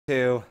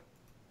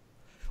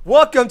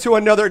Welcome to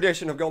another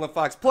edition of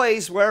GoldenFox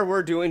Plays, where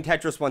we're doing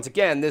Tetris once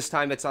again. This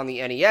time it's on the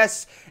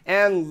NES,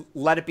 and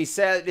let it be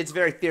said, it's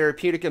very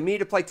therapeutic of me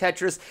to play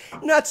Tetris,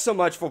 not so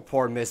much for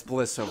poor Miss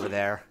Bliss over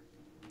there.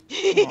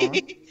 Miss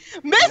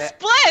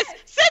Bliss?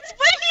 Since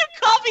when do you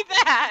call me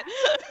that?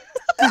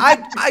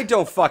 I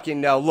don't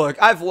fucking know.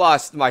 Look, I've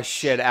lost my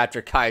shit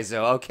after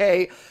Kaizo,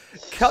 okay?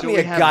 Cut me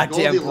a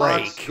goddamn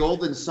break.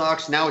 Golden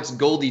Socks, now it's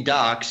Goldie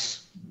Docks.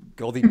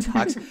 Goldie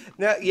Tux.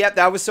 No, yeah,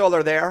 that was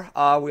Solar there.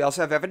 We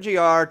also have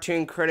FNGR,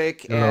 Toon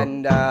Critic,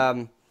 and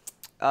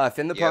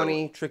Finn the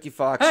Pony, Tricky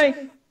Fox.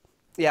 Hey.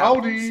 Yeah.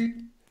 Howdy.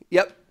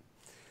 Yep.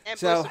 And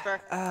So,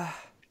 Lucifer.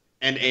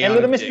 And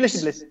Little Miss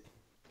Blissy Bliss.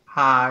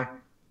 Hi.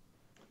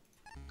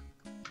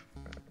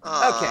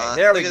 Okay,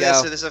 there we look go.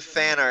 At this. There's a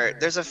fan art.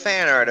 There's a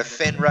fan art of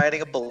Finn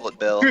riding a bullet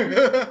bill.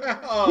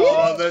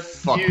 Oh,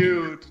 that's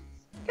cute.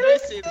 Can I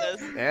see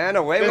this? And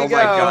away we go. Oh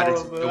my god,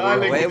 it's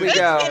adorable. Away we Just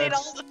go. getting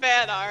all the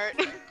fan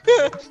art.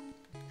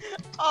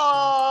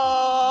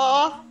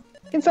 Aww.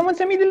 Can someone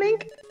send me the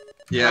link?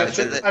 Yeah,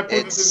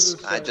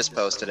 I just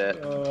posted it.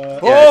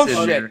 Oh it's in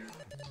shit. there.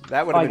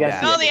 That would have been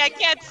bad. Only I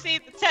can't see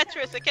the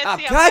Tetris. I can't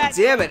see how God bad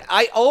damn it.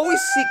 I always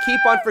keep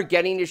on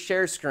forgetting to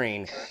share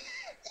screen.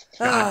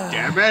 God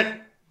damn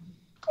it.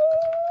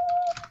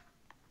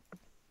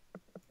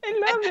 I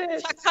love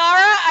it. Takara,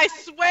 I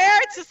swear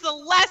to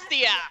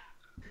Celestia.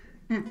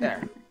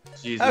 There.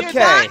 Jesus. Do Okay.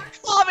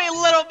 not call me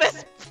Little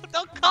Miss.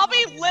 Don't call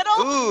me Little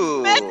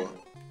Ooh. Miss.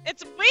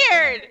 It's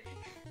weird.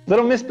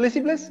 Little Miss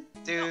Blissy Bliss?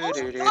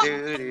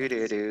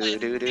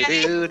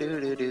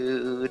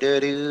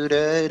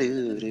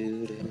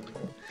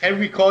 Can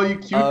we call you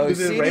cute with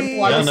the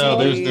rainbow? Yeah, no,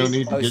 there's no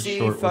need to get OC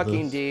short with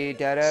fucking this. D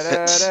da da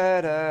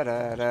da da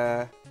da da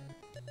da.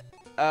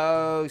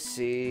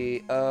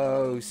 OC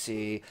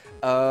OC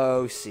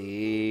OC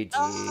D.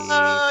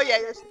 Oh yeah,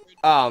 you're.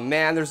 Oh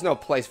man, there's no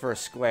place for a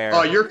square.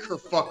 Oh, you're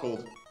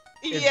kerfuckled.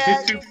 It's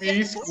Yeah. to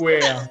be square.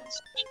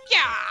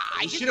 Yeah.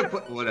 You should have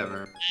put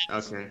whatever.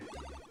 Okay.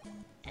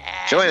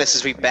 Join us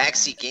as we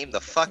backseat game the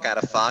fuck out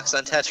of Fox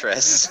on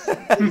Tetris.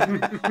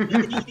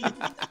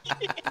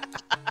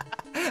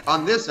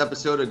 On this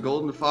episode of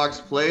Golden Fox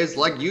Plays,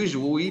 like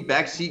usual, we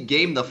backseat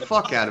game the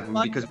fuck out of him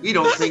because we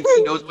don't think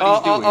he knows what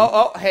he's doing.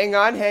 Oh, hang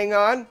on.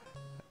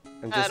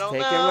 I'm just don't taking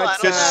know, my I time.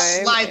 don't know.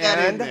 Just slide that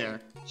in and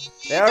there.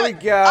 There we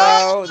go.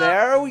 Oh,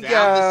 There we Down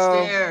go.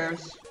 the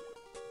stairs.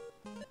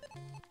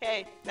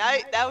 Okay,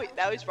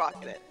 now he's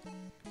rocking it.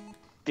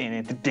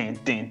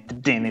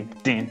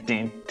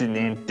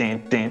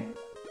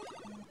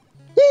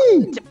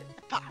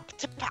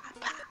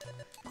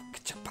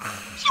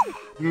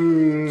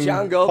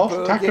 Jungle Hoff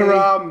Boogie.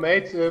 Takara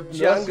made a nursery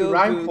Jungle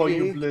rhyme for Boogie.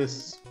 you,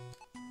 Bliss.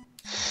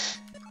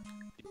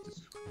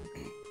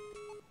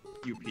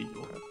 You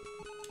people.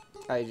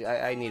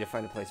 I need to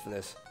find a place for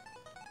this.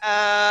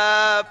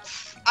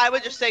 I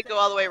would just say go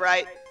all the way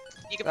right.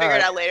 You can figure it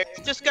Alright. out later.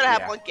 It's just gonna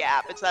have Yeah. one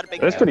gap. It's not a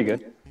big That's gap. pretty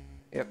good.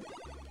 Yep.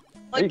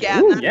 One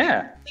gap. Ooh,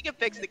 yeah. You can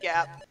fix the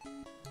gap.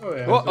 Oh,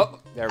 yeah. Oh,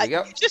 there we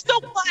go. You just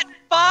don't want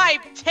 5,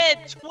 10,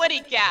 20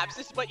 gaps.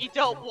 Is what you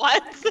don't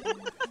want.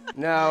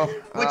 No.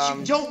 What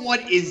you don't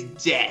want is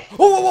death.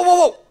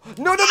 Whoa!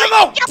 No!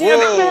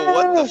 Whoa,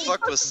 what the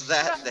fuck was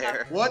that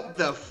there? What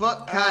the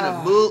fuck kind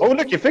of bull? Oh,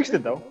 look, you fixed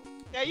it, though.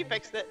 Yeah, you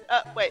fixed it.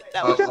 Wait,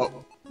 that was.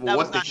 Well, that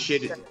was what the not-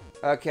 shit is?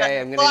 Okay,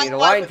 I'm gonna need a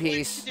line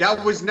piece.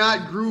 That was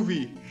not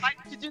groovy. Why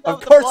did you do that Of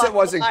with the course block? it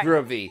wasn't Why?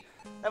 groovy.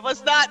 That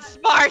was not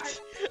smart.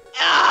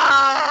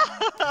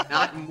 Ah!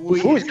 Not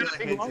muy Ooh, he's got a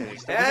big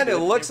inteligente. And it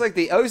looks like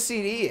the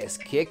OCD is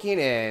kicking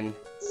in.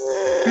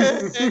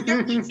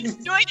 He's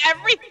doing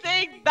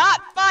everything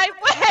not my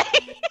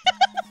way.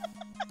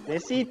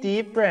 Blissy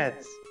deep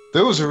breaths.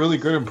 That was a really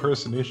good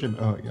impersonation.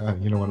 Oh, yeah,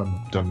 you know what? I'm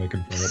done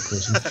making fun of that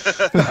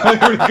person. I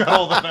already got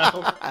all that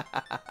out.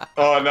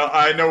 Oh, no,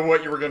 I know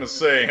what you were going to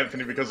say,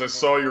 Anthony, because I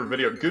saw your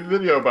video. Good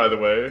video, by the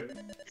way.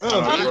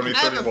 Oh, I have a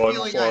 2031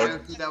 feeling I plug.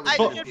 have to- that was I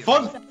good. did-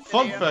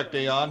 Fun fact,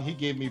 Aeon, he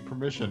gave me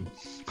permission.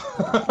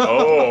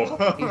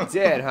 Oh. He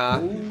did,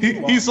 huh?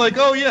 He's like,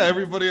 oh yeah,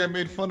 everybody I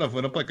made fun of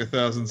went up like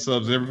 1,000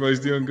 subs. Everybody's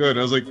doing good.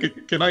 I was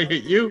like, can I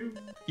hit you?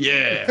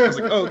 Yeah. I was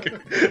like, oh, okay.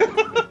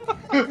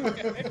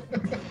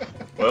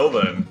 Well,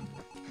 then.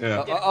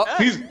 Yeah.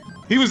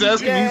 He was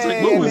asking me, he's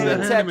like, what was that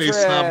Yay, anime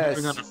snob Tetris.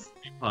 doing on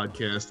a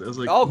podcast? I was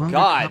like, Oh my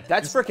god,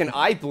 that's freaking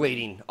eye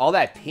bleeding. All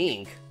that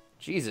pink.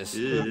 Jesus.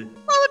 Ugh. Well,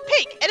 it's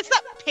pink, and it's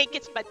not pink.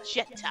 It's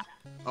magenta.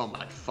 Oh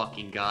my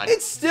fucking god.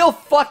 It's still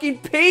fucking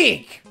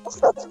pink!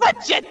 It's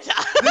magenta.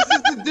 This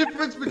is the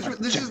difference between.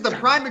 This is the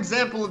prime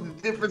example of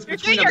the difference You're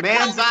between doing a your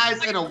man's colors eyes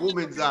like and a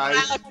woman's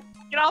eyes.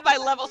 Get on my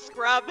level,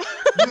 scrub.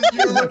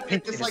 You're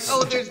looking, it's like,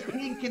 oh, there's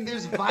pink and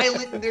there's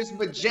violet and there's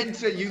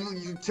magenta. You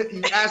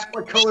ask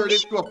what color it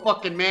is to a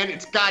fucking man,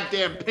 it's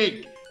goddamn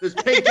pink. There's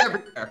pink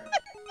everywhere.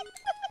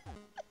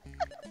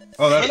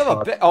 Oh, that's Son of a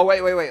fucked. bit. Oh,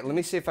 wait. Let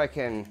me see if I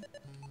can.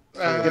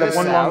 Get This up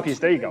one out. long piece.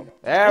 There you go.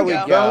 There we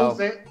There you go.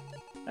 Say-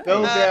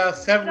 So there are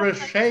several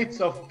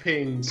shades of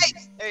pink.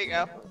 There you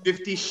go.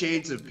 50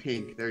 Shades of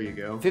Pink. There you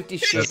go. 50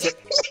 Shades.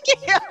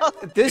 Yeah.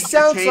 This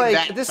sounds Take like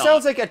that this thought.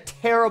 sounds like a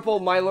terrible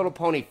My Little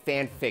Pony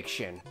fan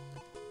fiction.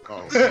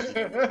 Oh,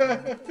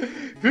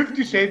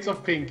 50 Shades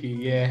of Pinky,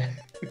 yeah.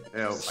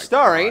 oh my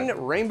Starring God.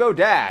 Rainbow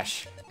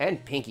Dash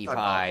and Pinkie Shut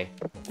Pie.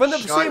 From the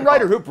Shut same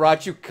writer up. who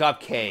brought you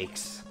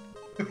cupcakes.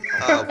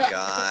 Oh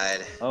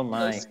God. Oh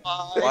my.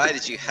 Why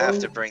did you have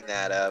to bring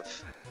that up?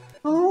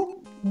 Oh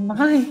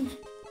my.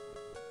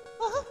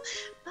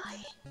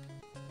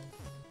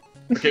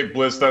 Okay,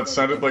 Bliss, that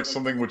sounded like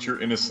something which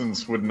your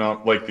innocence would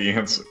not like the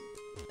answer.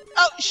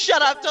 Oh,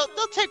 shut up!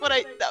 Don't take what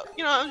I. No,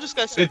 you know, I'm just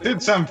gonna say. It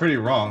did sound pretty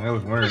wrong. I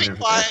was wondering if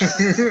Quiet.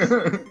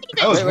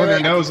 I was Wait,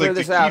 wondering I that was can like the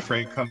clear this out.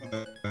 keyframe coming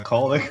to the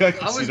call. Like, I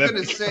could I see was that.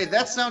 gonna say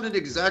that sounded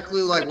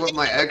exactly like what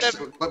my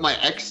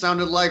ex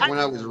sounded like when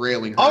I was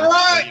railing her. All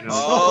right! You know?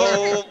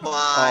 Oh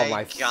my, Oh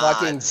my God.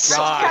 fucking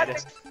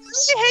God.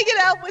 Been hanging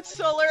out with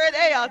Solar and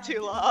Aeon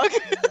too long.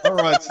 All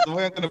right, so the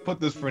way I'm gonna put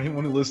this for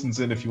anyone who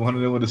listens in, if you want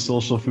to know what a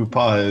social faux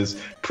pas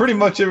is, pretty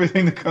much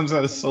everything that comes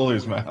out of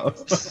Solar's mouth.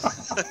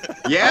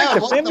 Yeah,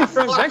 what the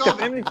fuck Back to up?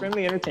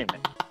 family-friendly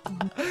entertainment.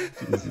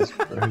 Jesus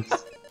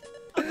Christ.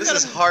 This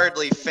is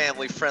hardly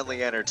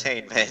family-friendly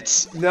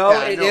entertainment. No, Yeah,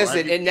 I it know,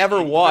 isn't. It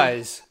never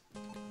was.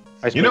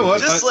 You know what?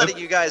 Just letting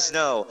you guys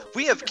know,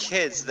 we have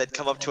kids that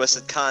come up to us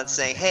at cons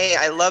saying, "Hey,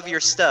 I love your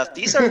stuff."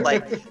 These are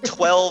like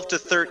 12 to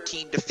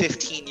 13 to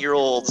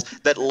 15-year-olds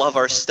that love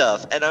our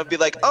stuff. And I'd be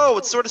like, "Oh,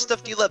 what sort of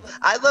stuff do you love?"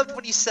 "I loved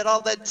when you said all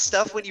that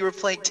stuff when you were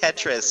playing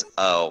Tetris."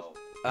 Oh.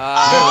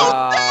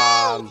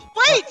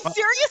 Wait,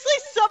 seriously?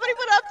 Somebody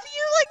went up to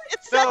you? Like,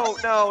 it's No.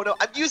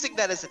 I'm using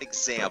that as an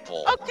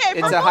example. Okay,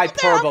 It's for a once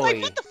there, I'm hyperbole.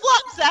 like, what the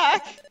fuck,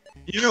 Zach?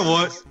 You know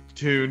what,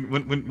 dude?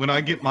 When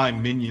I get my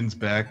minions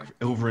back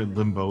over in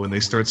Limbo and they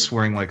start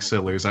swearing like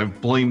sailors, I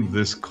blame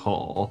this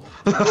call.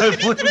 I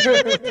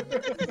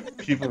blame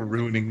people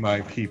ruining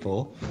my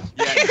people.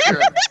 Yeah,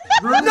 sure.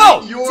 Ruining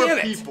No, your damn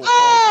it. people.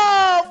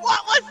 Oh, what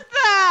was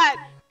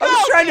that? I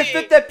was trying to Kobe!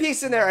 fit that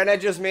piece in there, and I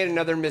just made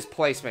another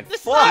misplacement.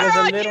 Dishonor Fuck! was a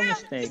on little you!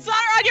 mistake.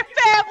 Dishonor on your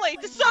family!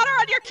 Dishonor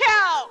on your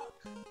cow!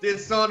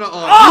 Dishonor on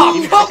Oh,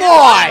 you. come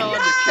Dishonor on! the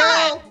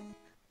cow.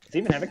 Does he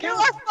even have a You cow?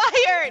 are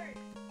fired!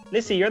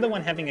 Lissy, you're the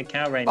one having a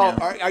cow right Oh, now.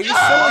 are you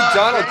suddenly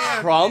Donald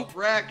Damn, Trump?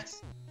 Wrecked.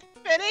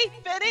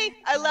 Finny,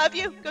 I love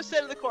you. Go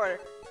sit in the corner.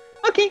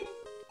 Okay.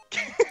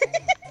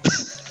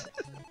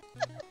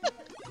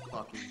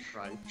 Fucking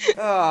Christ.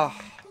 Oh,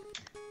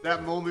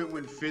 That moment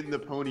when Finn the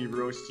pony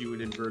roasts you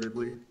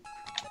inadvertently.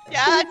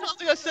 Yeah, I told him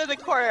to go sit in the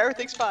corner.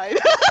 Everything's fine.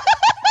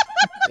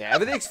 yeah,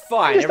 everything's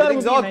fine. just thought it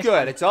Everything's would be a all nice good.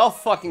 one. It's all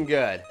fucking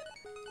good.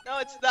 No,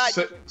 it's not.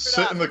 Sit, You sit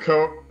screwed in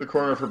the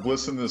corner for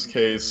Bliss in this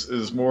case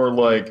is more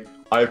like,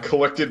 I've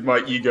collected my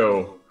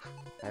ego,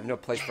 I have no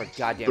place for a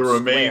goddamn the square.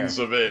 remains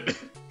of it. up.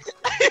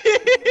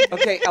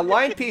 Okay, a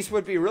line piece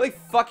would be really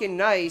fucking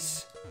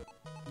nice.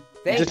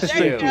 Thank Just a There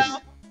you you. straight go.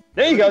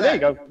 There you go, there you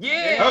go.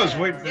 I was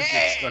waiting for it to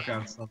get stuck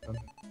on something.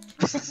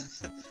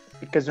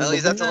 Because Well,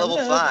 he's up to level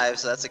 5,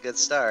 so that's a good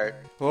start.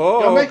 You're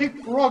Oh,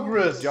 making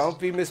progress. don't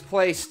be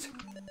misplaced.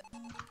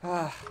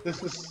 Ah,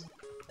 This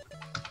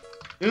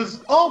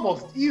is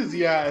almost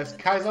easier as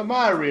Kaiser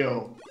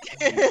Mario.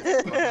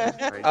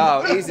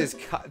 oh, Ease's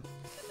cut.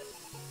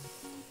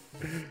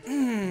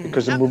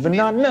 Because we're moving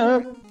on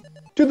up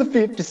to the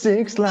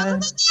 56 line.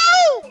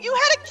 No! You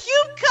had a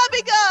cube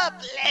coming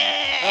up!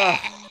 Ugh,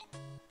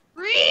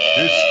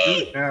 You're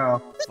screwed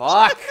now.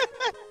 fuck.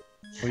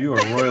 Well, you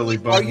are royally Are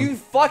bummed. you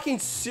fucking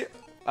ser-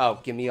 Oh,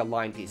 give me a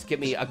line piece. Give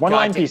me a One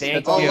line goddamn- piece, Thank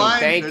that's all. you. A line,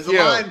 Thank there's you.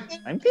 a line.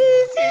 I'm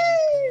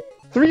busy.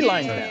 3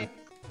 lines down.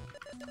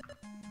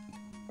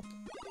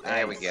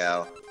 There we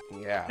go.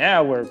 Yeah.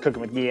 Now we're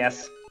cooking with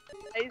gas.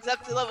 He's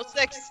up to level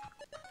 6.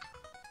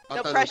 I No thought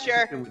it was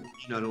pressure. chicken with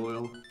peanut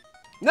oil.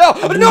 No!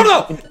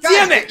 No!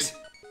 Damn it!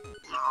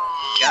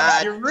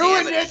 God You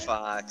ruined damn it, it.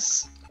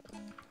 Fox.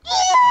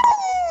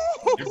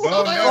 You're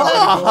bummed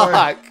now, boy.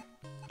 Fuck!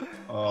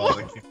 Oh,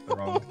 they came at the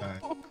wrong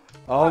time.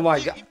 Oh my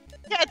god.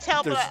 You can't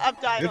tell, but There's- I'm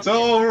dying. It's on the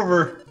all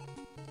over.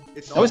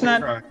 It's That was all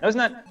not. right. That was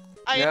not.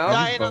 I am No?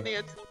 dying on the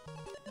inside.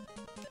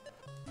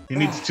 He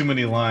needs too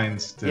many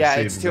lines to Yeah,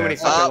 save it's his too many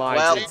ass. fucking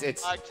well. lines.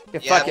 It's yeah,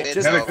 Yeah, fuck it. it's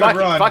Just over. fuck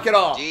Good it. run. Fuck it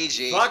all.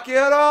 GG. Fuck it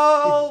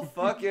all.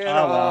 Fuck it Oh,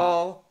 well.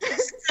 all.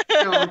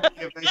 Don't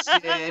give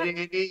a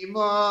shit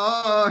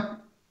anymore.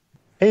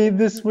 Hey,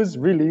 this was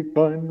really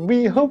fun.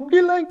 We hope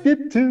you liked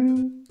it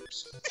too.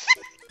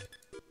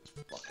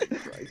 Fucking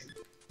Christ.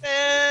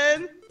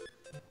 And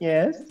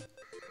Yes.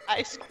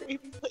 ice cream,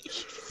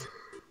 please.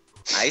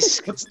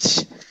 Ice.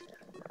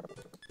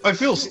 I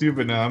feel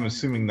stupid now. I'm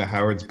assuming the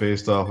Howard's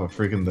based off of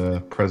freaking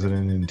the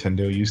president of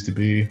Nintendo used to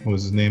be. What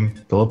was his name?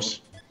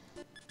 Phillips?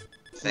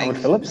 Howard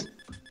Phillips.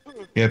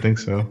 Yeah, I think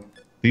so.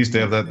 They used to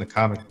have that in the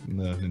comic, in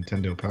the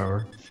Nintendo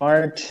Power.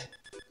 Fart.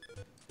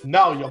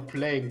 Now you're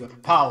playing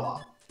with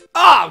power.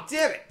 Oh,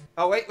 damn it.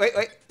 Oh, wait.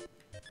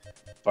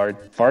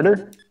 Fart.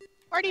 Farter.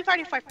 Farty,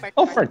 farty, fart, fart.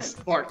 Oh, fart. farts.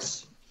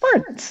 Farts.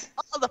 Farts.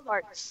 All the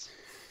farts.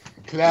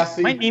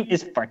 Classy. My name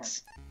is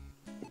Farts.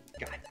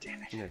 God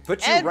damn it.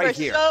 Put you And right we're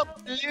here. so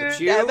blue, Put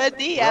you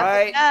dabba-dee,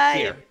 right dabba-die.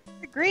 here.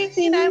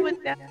 Green, I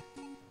would die.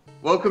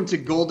 Welcome to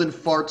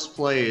GoldenFox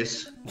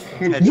Plays.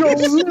 Yo,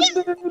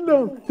 listen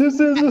up. This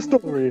is a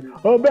story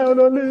about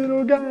a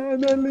little guy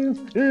that lives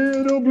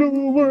in a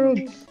blue world.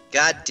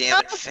 God damn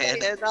it, Finn.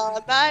 And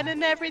all night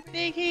and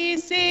everything he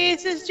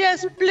sees is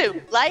just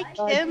blue, like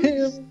him,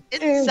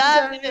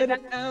 inside and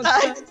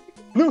outside.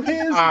 Blue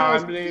his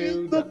house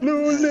is the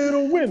blue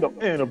little window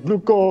and a blue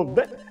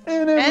Corvette,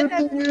 and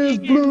everything is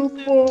blue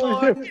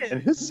for him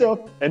and himself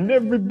and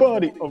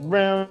everybody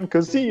around,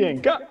 'cause he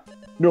ain't got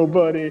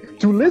nobody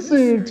to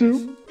listen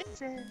to.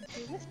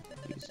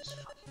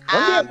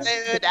 I'm blue,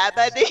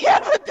 dabba-dee,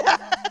 dabba-die.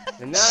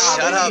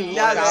 Shut up.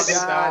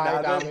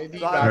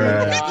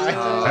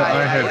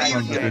 I had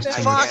fun with this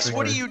too. Fox,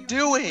 what are you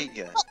doing?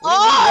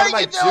 What am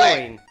I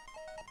doing?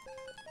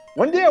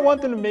 One day I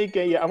wanted to make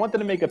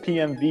a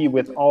PMV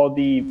with all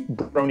the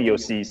Brony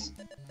OCs.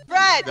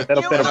 Fred,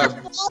 That'll you fit are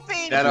him.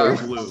 flopping. That are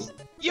blue.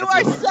 You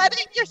are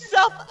setting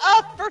yourself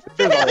up for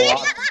There's a failure.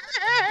 lot.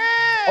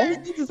 All he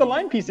needs is a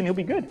line piece and he'll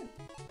be good.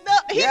 No,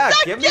 he's Yeah,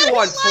 not give me getting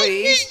one, line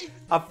please. piece.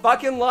 A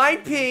fucking line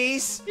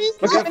piece.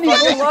 He's Look not at A me,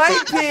 fucking Rosie.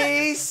 line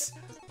piece.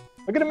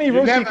 Look at me, You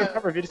Rosie never- can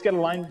cover if he just gets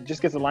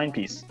a line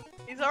piece.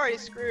 He's already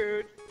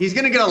screwed. He's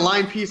gonna get a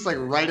line piece like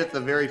right at the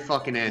very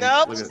fucking end.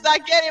 Nope, Look at he's it.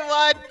 not getting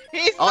one.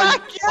 He's Oh, not you,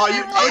 getting oh,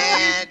 you, one.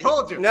 I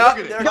told you. No, Look at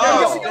it. there it Go.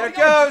 goes. There it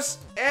goes.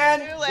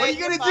 And Too What are late,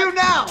 you gonna you're do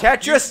now?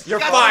 Tetris, you're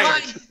Got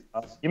fired. the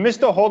line. You missed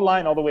the whole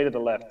line all the way to the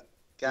left.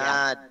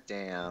 God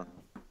damn.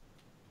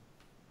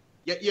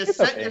 You It's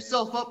set okay.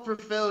 yourself up for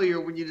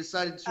failure when you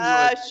decided to.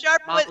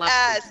 Sharp not with left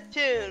ass.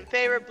 Tune.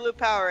 Favorite blue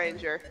Power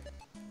Ranger.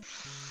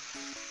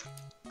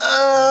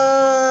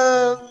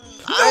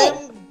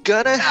 I'm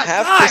gonna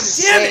have God to damn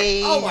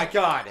say. it! Oh my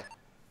god.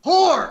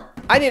 Whore!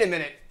 I need a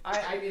minute.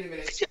 I need a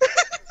minute.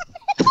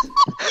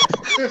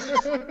 You're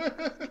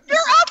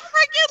up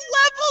freaking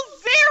level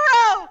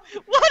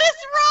 0! What is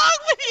wrong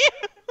with you?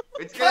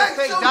 It's gonna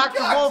take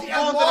Dr. Wolf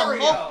more than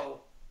a moment.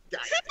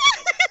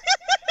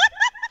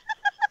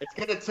 It's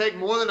gonna take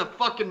more than a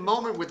fucking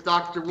moment with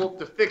Dr. Wolf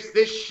to fix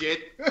this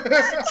shit. I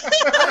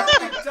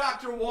don't think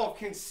Dr. Wolf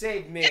can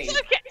save me. It's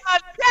okay.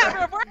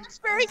 Cameron, we're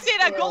experiencing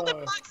a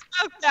GoldenFox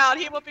meltdown.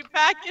 He will be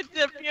back in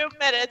a few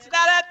minutes.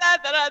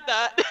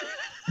 Da-da-da-da-da-da.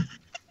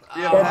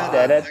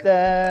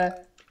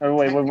 Oh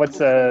wait, what's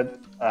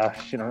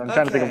shit, I'm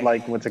trying to think of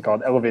like what's it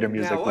called? Elevator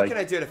music. Now, what like. can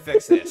I do to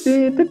fix this?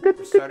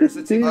 For starters,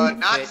 let's see if I can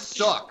Not fit-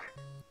 suck.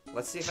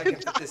 Let's see if I can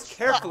fit this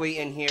carefully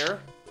in here.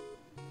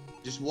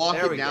 Just walk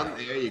There it we down. go.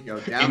 There you go.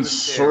 Down the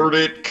Insert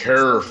stairs. it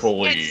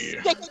carefully.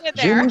 It's sticking in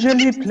there.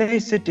 Gingerly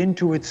place it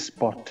into its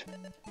spot.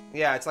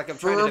 Yeah, it's like I'm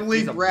trying to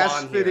Firmly defuse a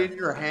grasp bomb it here. in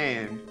your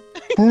hand.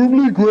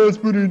 Firmly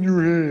grasp it in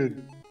your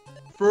hand.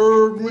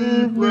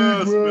 Firmly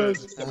grasp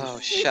it. Oh,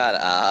 shut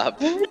up.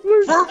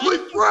 Firmly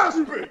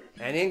grasp it.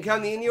 And in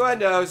come the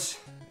innuendos.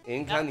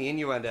 In come the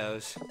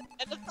innuendos.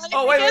 And the funny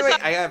Oh, wait, thing wait, is,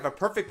 wait. I have a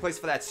perfect place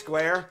for that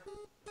square.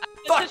 I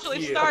Fuck officially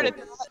you. started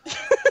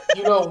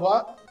You know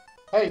what?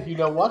 Hey, you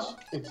know what?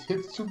 It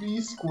hits to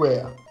be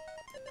square.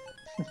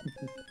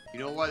 You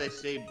know why they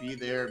say be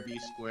there, be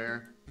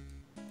square?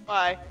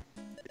 Why?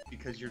 It's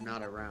because you're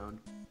not around.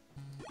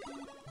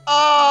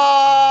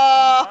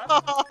 Oh,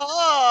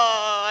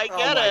 I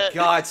get Oh my it.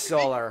 god,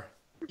 Solar.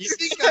 You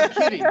think I'm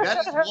kidding?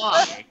 That is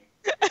why.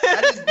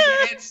 That is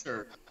the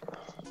answer.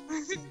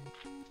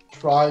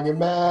 Trying a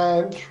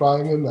man,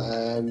 trying a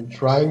man,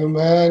 trying a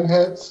man,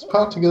 heads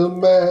particle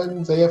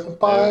man, they have a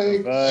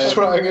bike, Right.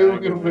 trying a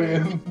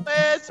win.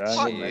 Let's Jeez.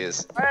 fuck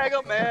Jeez.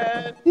 Dragon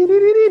Man.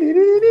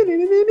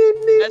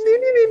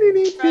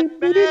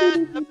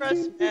 The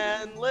press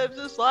man lives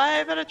his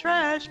life in a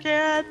trash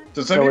can.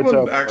 Does So it's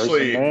anyone a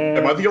actually? person, man.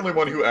 Am I the only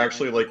one who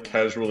actually like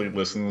casually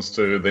listens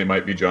to They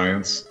Might Be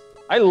Giants?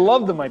 I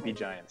love the Might Be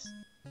Giants.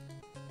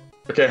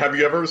 Okay, have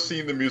you ever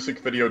seen the music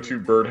video to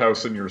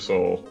Birdhouse in Your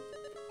Soul?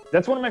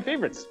 That's one of my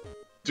favorites.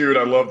 Dude,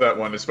 I love that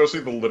one, especially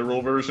the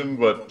literal version,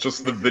 but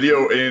just the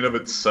video in and of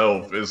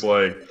itself is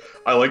like,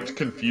 I like to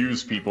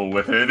confuse people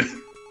with it.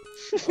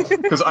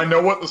 Because I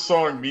know what the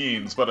song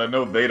means, but I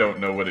know they don't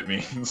know what it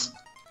means.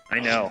 I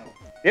know.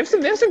 They have some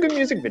good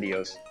music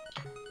videos.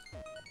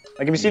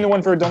 Like, have you seen the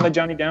one for Don't Let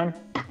Johnny Down?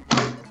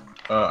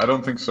 I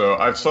don't think so.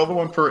 I saw the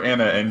one for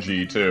Anna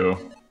NG too.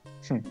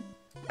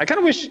 I kind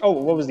of wish. Oh,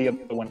 what was the other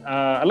one?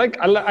 I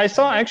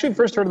actually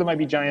first heard of the Might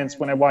Be Giants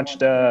when I watched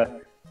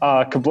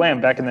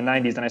Kablam back in the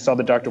 '90s, and I saw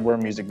the Dr.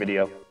 Worm music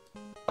video.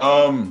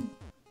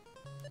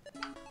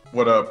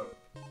 What up?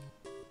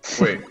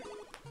 Wait.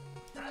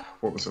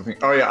 What was the thing?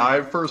 Oh yeah,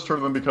 I first heard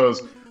of them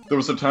because there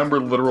was a time where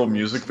literal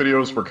music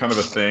videos were kind of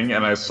a thing,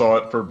 and I saw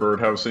it for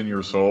Birdhouse in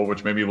Your Soul,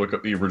 which made me look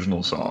up the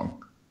original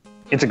song.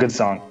 It's a good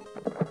song.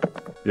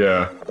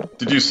 Yeah.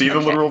 Did you see the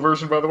literal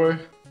version, by the way?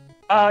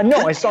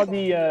 No, I saw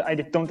the. I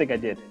don't think I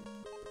did.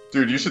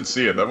 Dude, you should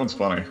see it. That one's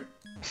funny.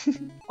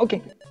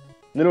 Okay.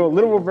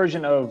 Literal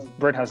version of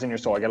Birdhouse in Your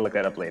Soul. I gotta look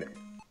that up later.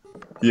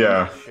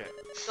 Yeah.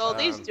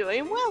 Goldie's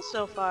doing well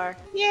so far.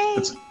 Yay!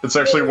 It's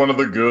actually one of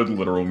the good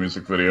literal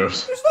music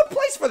videos. There's no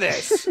place for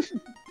this.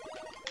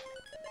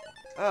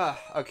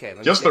 Okay. Let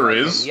me Yes, see if there I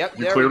can- is. Yep,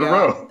 You there cleared we a go.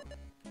 row.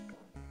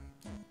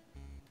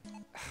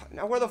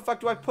 Now where the fuck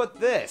do I put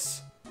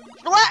this?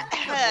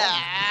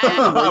 I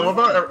love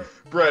how,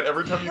 Brett,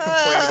 every time you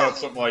complain about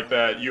something like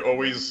that,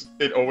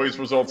 it always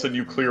results in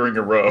you clearing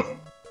a row.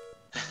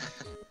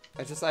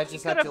 I just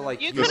have to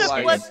like You could have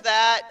utilize. flipped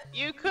that.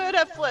 You could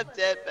have flipped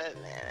it, but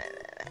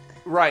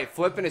Right,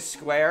 flipping a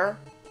square.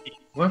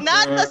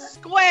 not the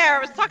square. I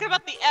was talking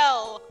about the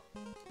L.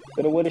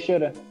 Coulda, woulda,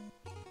 shoulda.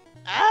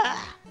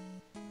 Ah.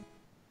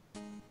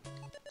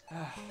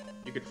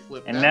 You could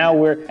flip And that. now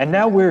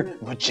we're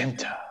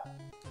magenta.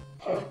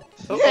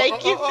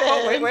 Thank you,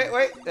 Finn.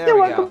 Wait. There You're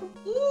we welcome.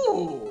 go.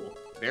 Ooh,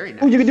 very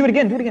nice. Oh, you can do it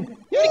again. Do it again. Do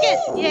it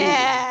again.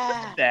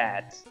 Yeah.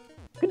 That.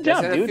 Good job,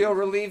 Doesn't it dude. feel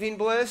relieving,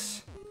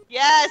 Bliss?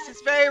 Yes,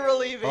 it's very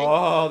relieving.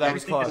 Oh, that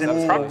was close. It's That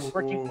was in proper close.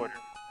 working order.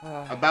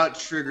 About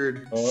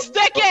triggered.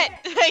 Stick it.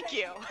 Thank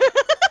you.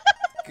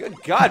 Good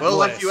God, Well,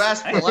 Bliss. if you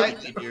ask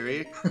politely,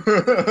 Yuri.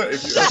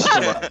 If you Shut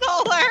ask up, me.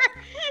 Solar.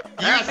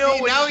 Yeah, know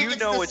see, what- now he you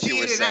gets know to what see you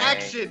were it in saying.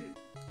 action.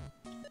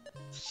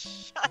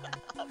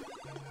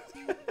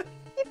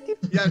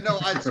 Yeah, no,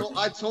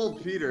 I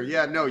told Peter.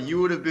 Yeah, no,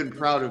 you would have been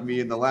proud of me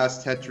in the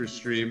last Tetris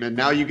stream, and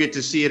now you get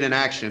to see it in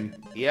action.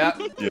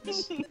 Yep.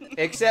 Yes.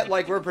 Except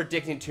like we're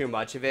predicting too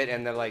much of it,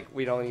 and then like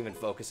we don't even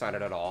focus on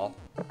it at all.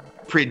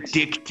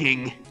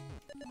 Predicting.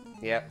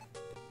 Yep.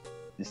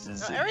 This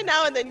is Every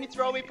now and then you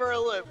throw me for a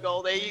loop,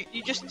 Goldie.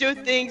 You just do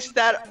things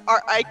that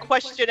I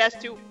question as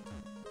to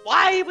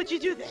why would you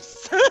do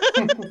this?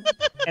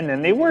 and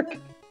then they work.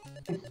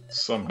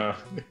 Somehow.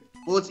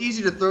 Well, it's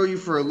easy to throw you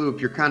for a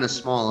loop. You're kind of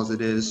small as it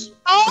is.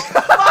 Oh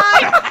my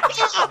god!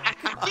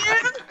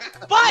 You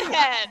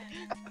butthead!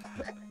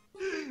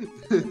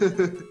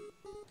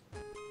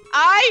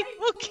 I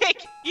will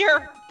kick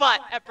your butt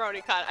at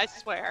BronyCon, I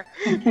swear.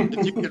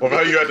 Well,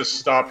 how you had to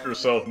stop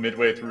yourself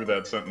midway through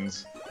that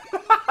sentence.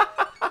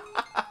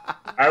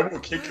 I will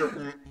kick your.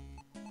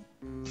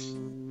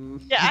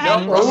 Yeah, I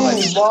have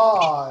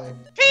Oh my!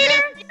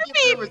 Peter, If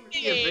there was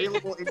you're any me.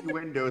 available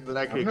innuendos that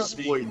I could I'm not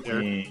exploit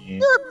there.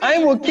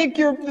 I will kick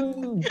your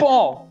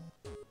ball.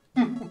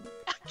 I'll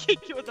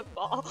kick you with a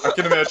ball. I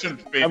can imagine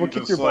I will Finn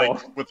kick just your like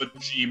ball. with a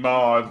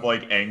Gmod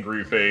like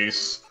angry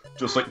face,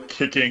 just like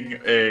kicking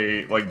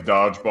a like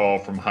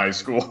dodgeball from high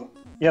school.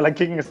 Yeah, like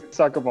kicking a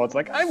soccer ball. It's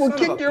like I will Son of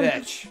kick a your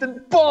bitch. the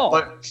ball.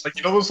 Like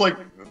you know those like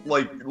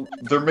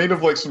they're made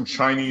of like some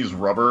Chinese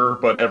rubber,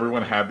 but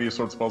everyone had these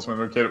sorts of balls when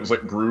they were a kid. It was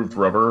like grooved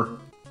rubber.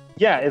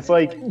 Yeah, it's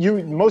like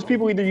most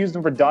people either use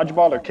them for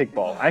dodgeball or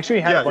kickball. I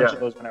actually had Yeah, a bunch yeah. of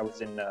those when I was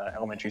in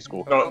elementary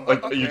school. No,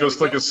 like Okay, you just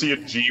we like go. to see a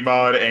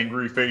Gmod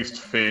angry faced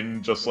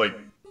Finn just like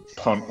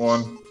punt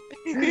one.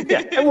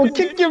 Yeah, I will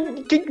kick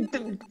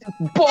the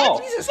ball.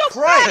 Jesus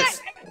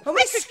Christ! How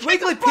many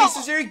squiggly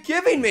pieces are you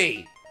giving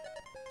me?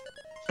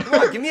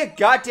 Come on, give me a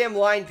goddamn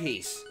line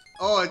piece.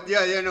 Oh,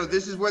 yeah, no,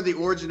 this is where the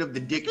origin of the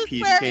dick This is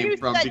piece where came you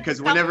from, set because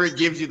yourself- whenever it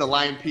gives you the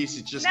line piece,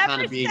 it's just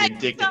kind of being a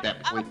dick at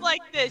that point. Up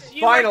like this.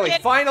 You are Finally,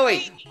 getting finally!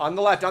 lazy. On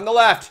the left.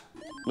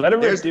 Let it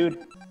rip, There's-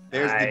 dude.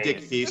 There's the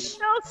dick Nice. piece.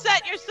 Don't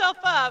set yourself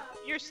up.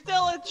 You're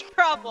still in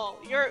trouble.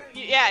 Yeah.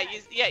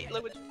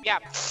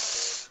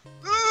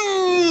 No,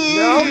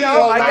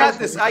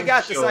 I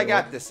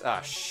got this. Oh,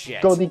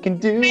 shit. Goldie can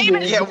do Baby,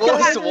 this. Yeah,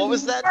 what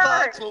was that,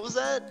 Fox? What was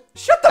that?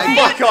 Shut the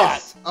fuck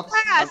up!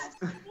 Last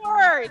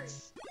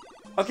words.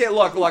 Okay,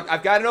 look,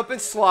 I've got an open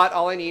slot.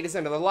 All I need is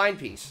another line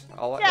piece. Yeah.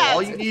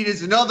 All you need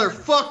is another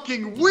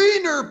fucking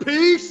wiener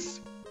piece!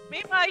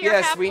 Meanwhile, you're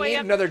Yes, halfway we need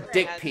up another the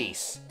dick strand.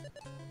 piece.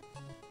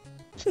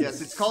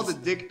 Yes, it's called a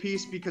dick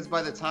piece because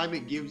by the time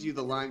it gives you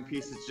the line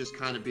piece, it's just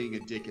kind of being a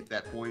dick at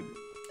that point.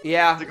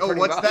 Yeah. It's like, oh, pretty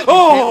what's much. that? You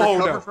Oh, can't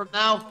recover no. from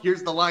now?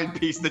 Here's the line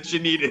piece that you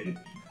needed.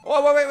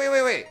 Oh,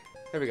 wait.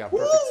 There we go.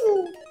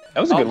 Perfect.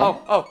 That was a good one.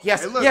 Oh,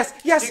 yes, Hey, look, yes.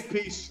 Dick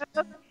piece.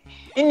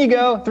 In you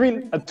go.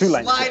 Two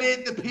lines. Slide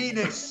in the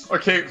penis.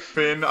 Okay,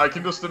 Finn, I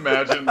can just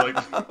imagine like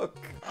Oh,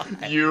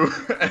 you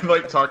and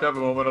like talk have a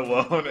moment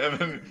alone, and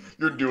then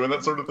you're doing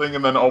that sort of thing,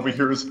 and then all we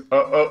hear is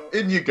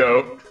in you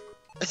go.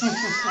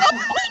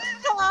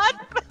 God.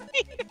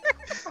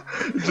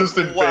 Just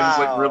in Finn's Wow.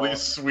 like really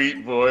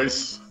sweet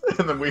voice,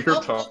 and then we hear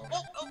talk.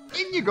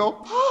 In you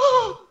go.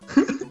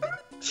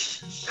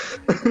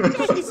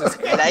 Jesus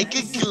Christ. Like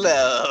a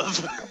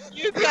glove.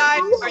 You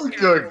guys are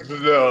Good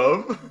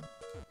glove.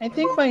 I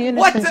think my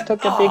What innocence the-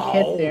 took a big Oh.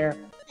 hit there.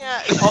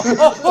 Yeah.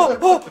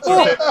 Oh.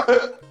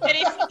 It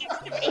is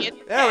to me. It's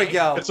There we okay.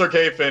 go. It's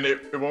okay, Finn.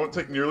 It won't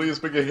take nearly as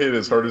big a hit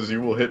as hard as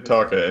you will hit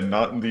Taka, and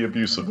not in the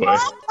abusive way.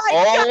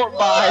 Oh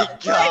my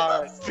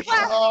god.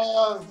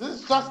 This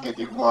is just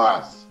getting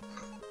worse.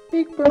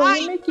 Big bro,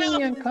 you're making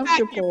me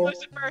uncomfortable.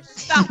 Lucifer,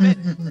 stop it.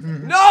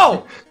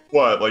 No!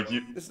 What? Like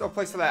you? There's no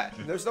place for that.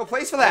 There's no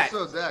place for that.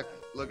 Also, Zach,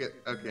 look at.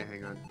 Okay,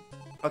 hang on.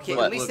 Okay,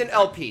 What? at least Look, an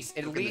L piece. At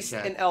look in the least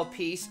chat. an L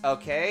piece.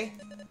 Okay.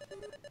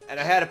 And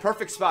I had a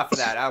perfect spot for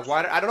that. I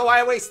don't know why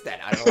I wasted that.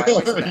 I don't know why I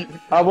wasted that.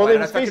 Well, Why it did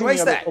I was fucking facing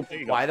waste the that? other. Oh, there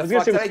you go. Why the I was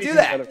gonna fuck say did it I was do facing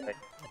that? the other way.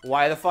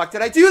 Why the fuck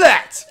did I do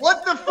that?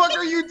 What the fuck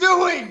are you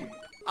doing?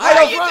 I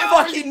don't Why are you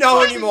fucking know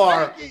fucking anymore.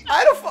 working?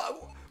 I don't.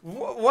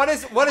 What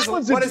is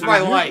my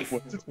life?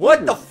 What's it What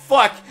for? the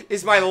fuck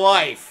is my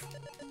life?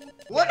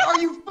 What are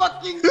you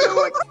fucking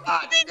doing?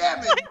 God damn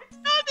it! I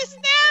don't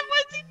understand.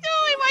 What's he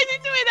doing? Why is he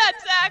doing that,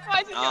 Zach?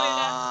 Why is he doing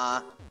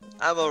that?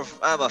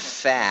 I'm a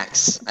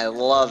fax. I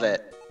love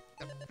it.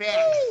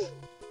 Facts.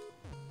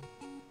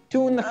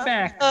 Doing the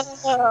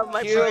facts.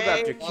 My Cube brain.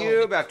 after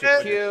cube after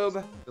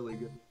cube. Really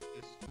good.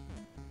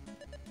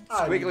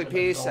 Squiggly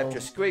piece after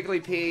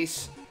squiggly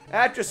piece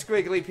after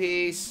squiggly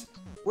piece.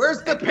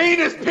 Where's the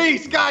penis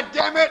piece? God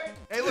damn it!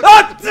 Hey, look.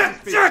 Ah, the penis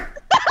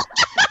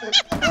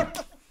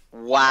piece.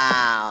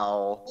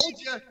 Wow. Told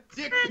you,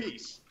 dick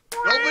piece.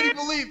 Nobody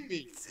believed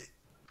me.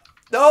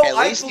 No, At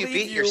I least you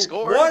believe beat your you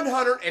score.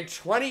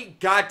 120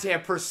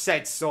 goddamn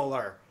 %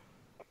 Solar.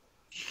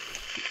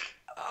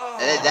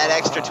 That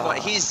extra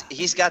 20.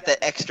 He's got that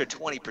extra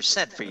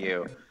 20% for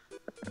you.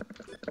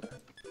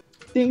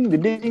 Ding the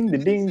ding the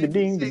ding the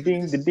ding the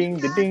ding the ding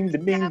the ding the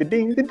ding the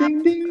ding the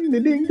ding ding the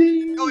ding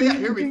ding. Oh yeah,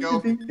 here we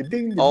go.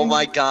 Oh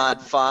my God,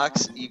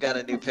 Fox, you got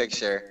a new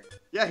picture.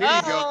 Yeah, here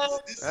you go.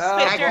 This Oh,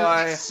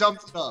 actually boy.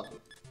 sums it up.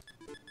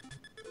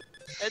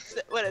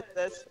 What is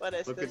this? What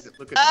is Look this? at it.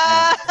 Look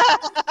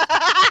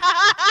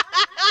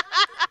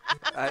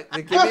at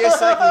Give me a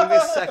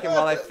second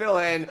while I fill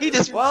in. He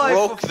just while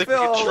broke I the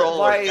fulfill controller.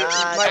 my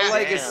God damn.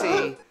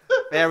 legacy.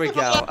 There we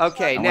go.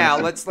 Okay, now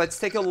let's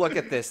take a look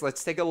at this.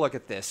 Let's take a look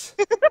at this.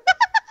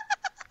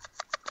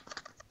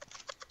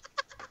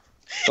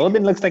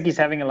 Golden looks like he's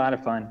having a lot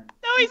of fun.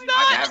 No, he's I'm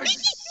not. having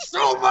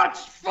so much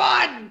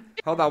fun.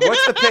 Hold on.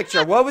 What's the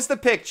picture? What was the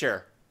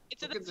picture?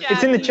 It's in Look the at chat.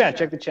 It's in the chat.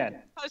 Check the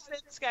chat. Post it in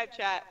the Skype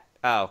chat.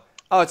 Oh,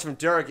 it's from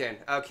Durgan.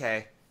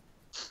 Okay.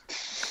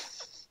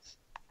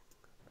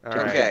 All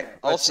right. Okay.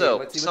 Let's see, Also,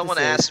 let's see what someone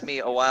this is. asked me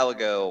a while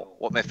ago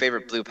what my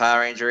favorite blue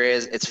Power Ranger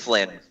is. It's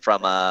Flynn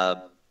from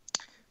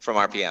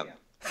RPM.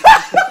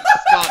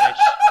 Scottish.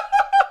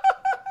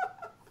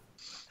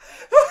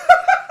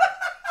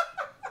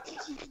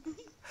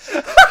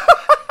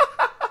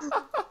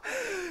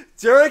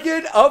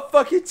 Durgan up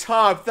fucking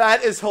top.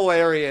 That is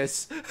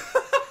hilarious.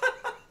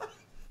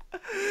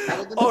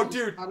 Oh,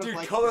 dude,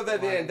 color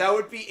that in. That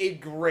would be a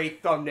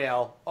great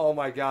thumbnail. Oh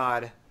my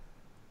god.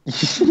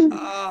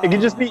 It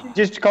could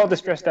just call it the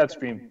stressed out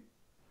stream.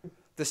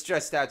 The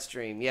stressed out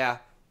stream. Yeah,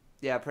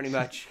 pretty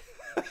much.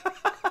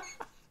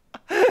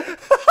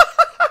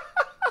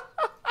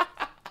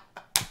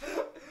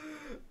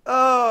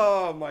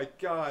 Oh my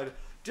god.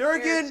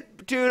 Durgan,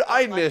 dude,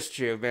 I missed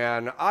you,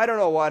 man. I don't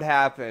know what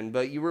happened,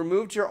 but you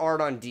removed your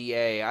art on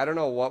DA. I don't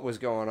know what was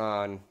going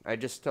on. I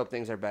just hope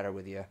things are better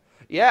with you.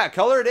 Yeah,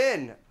 color it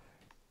in.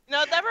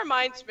 No, that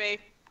reminds me.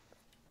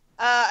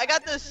 I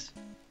got this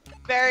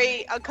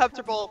very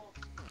uncomfortable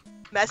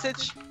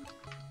message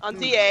on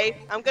DA.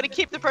 I'm gonna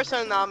keep the person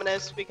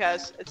anonymous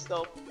because it's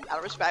still out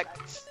of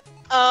respect.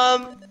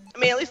 I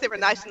mean, at least they were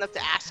nice enough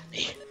to ask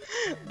me.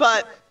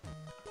 But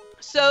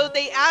so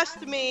they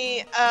asked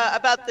me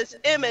about this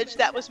image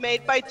that was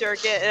made by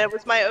Durgan, and it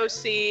was my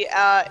OC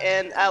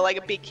in like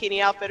a bikini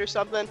outfit or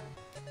something.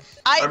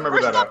 I remember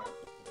first that. off,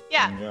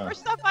 yeah, Yeah.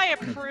 first off, I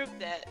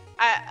approved it.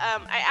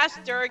 I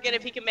asked Durgan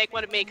if he could make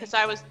one of me because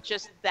I was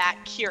just that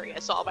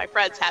curious. All my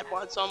friends had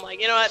one, so I'm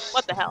like, you know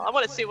what the hell? I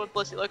want to see what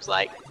Blissey looks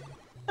like.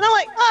 And I'm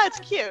like, oh, it's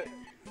cute.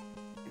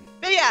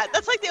 But yeah,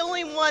 that's like the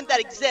only one that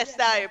exists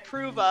that I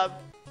approve of.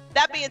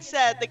 That being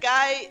said, the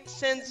guy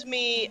sends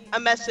me a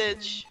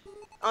message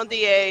on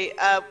DA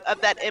of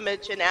that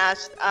image and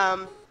asked,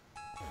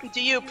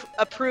 do you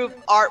approve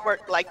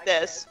artwork like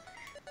this?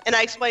 And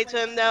I explained to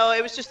him, no,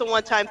 it was just a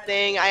one-time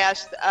thing. I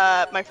asked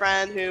my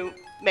friend who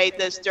made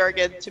this,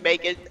 Durgan, to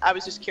make it. I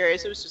was just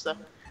curious. It was just a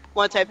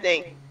one-time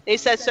thing. And he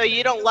said, so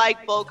you don't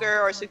like vulgar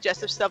or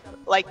suggestive stuff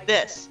like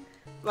this?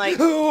 Like,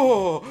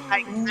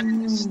 I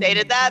kind of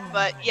stated that,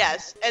 but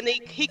yes. And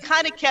he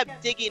kind of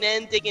kept digging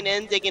in,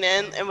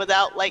 and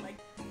without, like,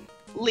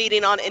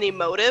 leading on any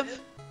motive.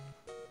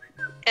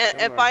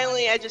 And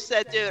finally, I just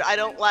said, dude, I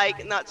don't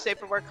like not safe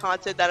for work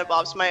content that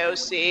involves my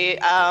OC.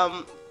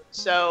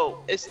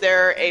 So is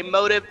there a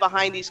motive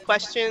behind these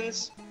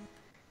questions?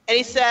 And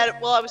he said,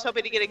 well, I was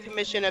hoping to get a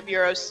commission of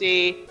your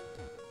OC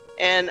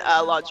and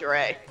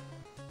lingerie.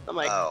 I'm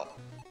like, Oh.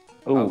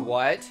 Oh,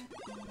 what?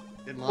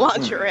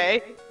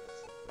 lingerie?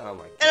 Oh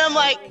my god.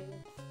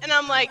 And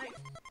I'm like,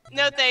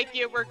 no, thank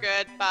you, we're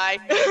good, bye.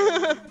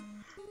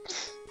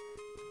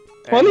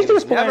 Well, at least it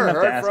was polite never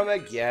enough to heard ask. from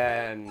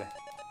again.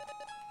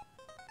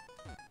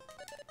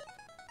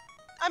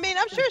 I mean,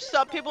 I'm sure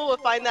some people would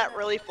find that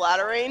really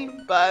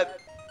flattering, but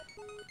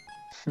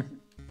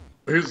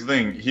Here's the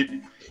thing.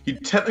 He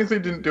technically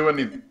didn't do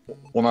any.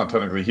 Well, not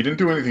technically. He didn't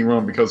do anything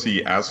wrong because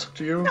he asked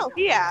you. no,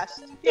 he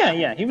asked.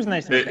 Yeah, he was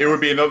nice. enough to It would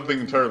ask. be another thing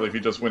entirely if he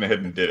just went ahead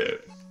and did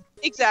it.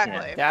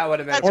 Exactly. That would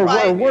have been. That's Or,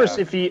 right. or worse,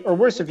 Yeah.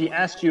 if he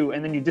asked you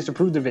and then you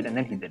disapproved of it and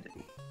then he did it.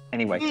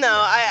 Anyway.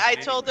 No, I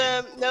told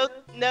him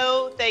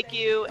no, thank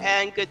you,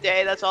 and good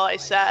day. That's all I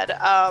said.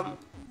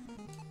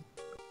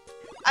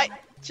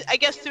 I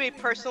guess to me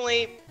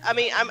personally, I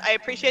mean, I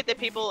appreciate that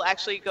people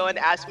actually go and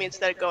ask me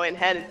instead of going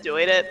ahead and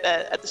doing it,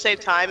 but at the same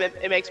time,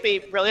 it makes me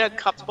really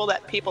uncomfortable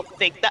that people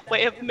think that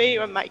way of me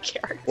or my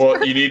character.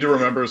 Well, you need to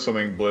remember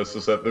something, Bliss,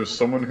 is that there's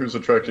someone who's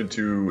attracted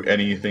to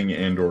anything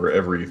and or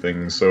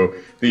everything. So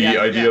the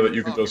idea that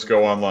you can just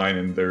go online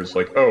and there's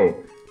like,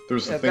 oh,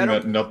 there's a thing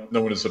that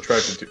no one is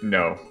attracted to.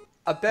 No.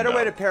 A better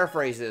way to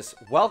paraphrase this: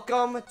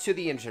 welcome to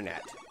the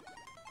internet.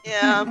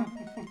 Yeah.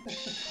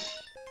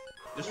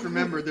 Just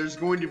remember, there's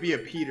going to be a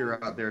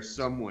Peter out there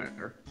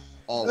somewhere.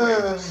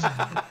 Always.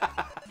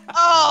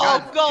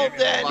 Oh,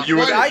 Golden! I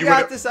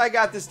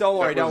got this. Don't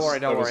worry.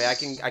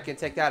 I can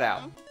take that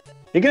out.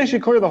 You can actually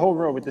clear the whole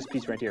row with this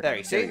piece right here. There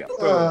you see.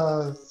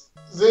 The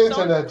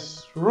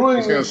internet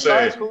ruining I was gonna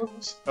say,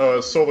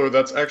 childhood. Solar,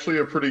 that's actually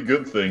a pretty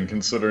good thing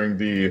considering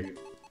the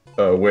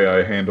way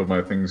I handle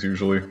my things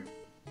usually.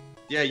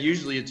 Yeah,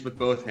 usually it's with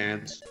both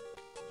hands.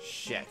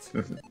 Shit.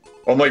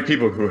 Unlike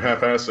people who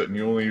half-ass it and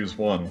you only use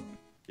one.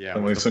 Yeah.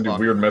 And they send you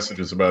weird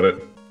messages about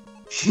it.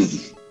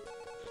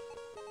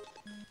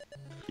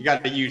 You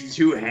got to use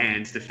 2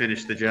 hands to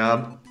finish the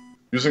job.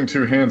 Using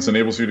 2 hands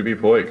enables you to be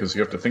polite because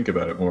you have to think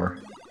about it more.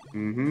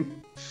 Mm-hmm.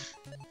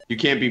 You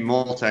can't be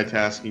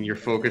multitasking. You're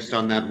focused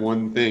on that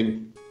one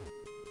thing.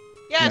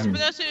 Yes, for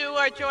those who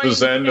are joining The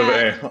Zen of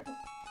A.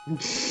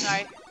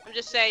 Sorry, I'm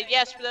just saying,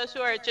 yes, for those who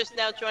are just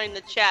now joining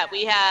the chat,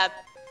 we have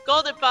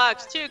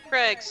GoldenFox, 2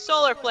 Craigs,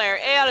 Solar Flare,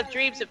 A Out of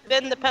Dreams, and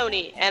Finn the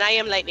Pony, and I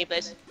am Lightning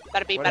Bliss.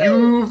 Gotta be better.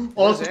 You've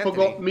also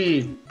forgot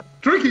me.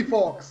 Tricky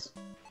Fox.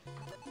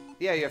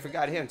 Yeah, you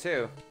forgot him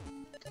too.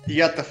 You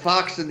got the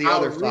fox and the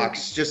other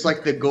fox, just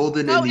like the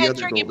golden Oh, and the and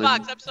other Tricky golden.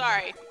 Fox, I'm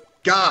sorry.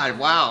 God,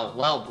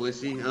 wow,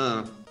 Blissy.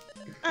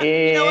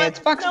 You know what? It's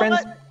Fox You know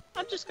Friends. what?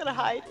 I'm just gonna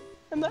hide.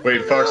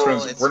 Wait, Fox No,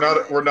 Friends, it's we're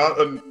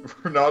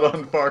not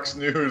on Fox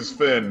News,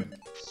 Finn.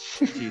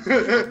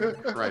 Jesus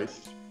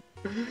Christ.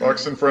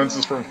 Fox and Friends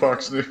is from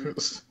Fox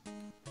News.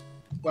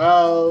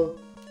 Well,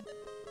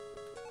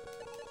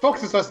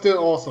 foxes are still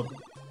awesome.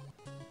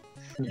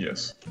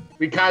 Yes.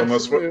 We can't.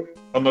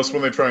 Unless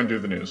when they try and do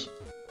the news.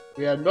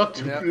 We are not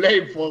to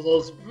blame for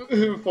those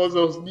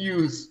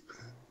news.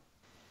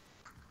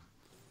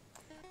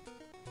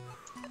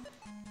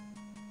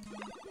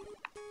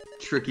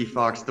 Tricky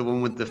Fox, the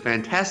one with the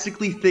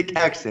fantastically thick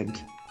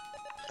accent.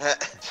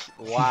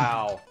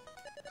 Wow.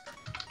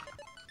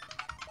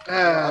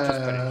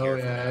 Oh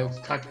yeah, it's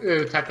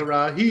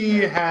Takara.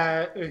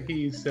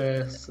 He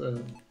says.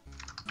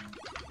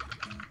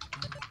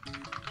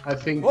 I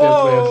think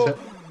Whoa!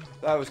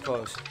 That was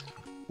close.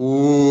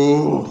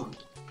 Ooh.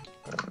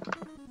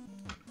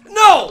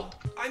 No!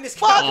 I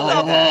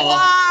miscalculated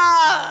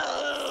that.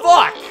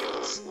 Fuck!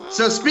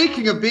 So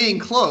speaking of being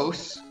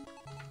close,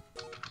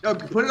 no,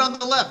 put it on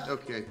the left.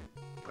 Okay,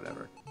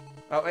 whatever.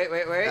 Oh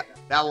wait.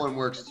 That one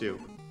works too.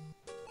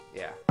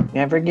 Yeah.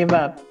 Never give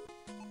up.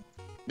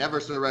 Never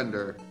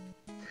surrender.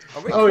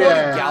 Are we quoting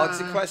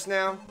Galaxy Quest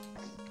now?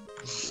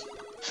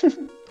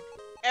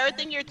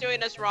 Everything you're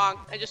doing is wrong.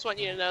 I just want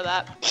you to know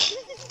that.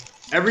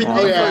 Everything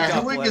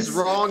you're doing is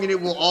wrong, and it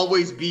will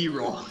always be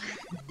wrong.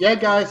 Yeah,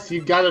 guys,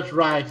 you got it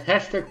right.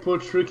 Hashtag poor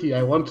Tricky.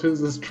 I want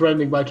this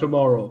trending by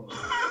tomorrow.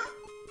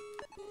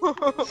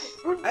 I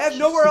have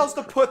nowhere else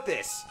to put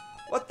this.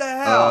 What the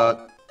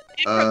hell?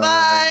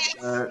 Improvise!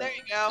 There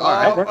you go.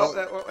 Alright.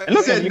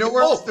 I said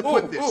nowhere else to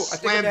put this. I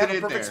think I Slammed have it a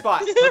in perfect there.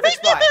 spot.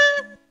 Perfect spot.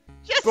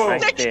 Just Boom.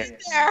 stick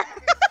it there.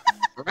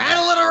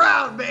 Rattle it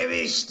around,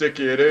 baby. Stick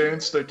it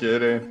in, stick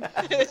it in.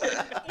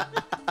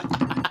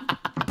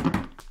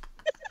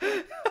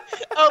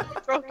 Oh,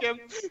 broke him.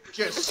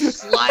 Just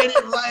slide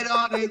it right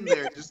on in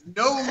there. Just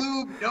no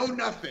lube, no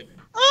nothing.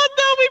 Oh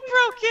no, we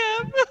broke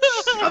him.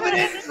 Shove it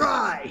in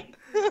dry.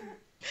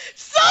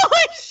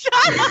 Sully,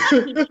 shut up.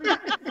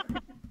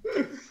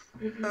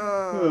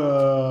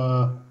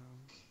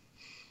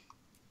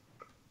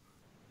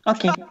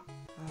 Okay.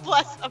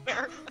 Bless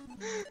America.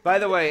 By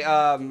the way,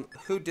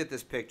 who did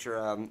this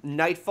picture?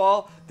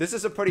 Nightfall. This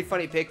is a pretty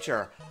funny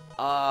picture.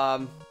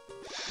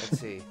 Let's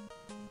see.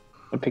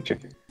 What picture?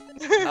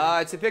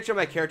 It's a picture of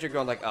my character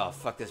going like, "Oh,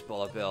 fuck this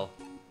bullet bill."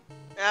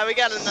 Yeah, we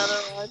got another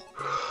one.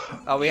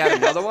 Oh, we had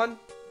another one?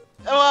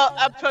 Well,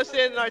 I posted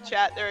it in our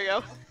chat. There we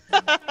go.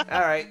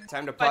 Alright,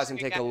 time to pause and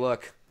take a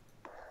look.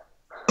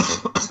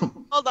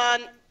 Hold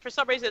on. For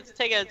some reason, it's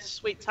taking a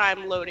sweet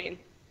time loading.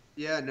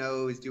 Yeah,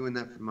 no, he's doing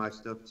that for my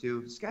stuff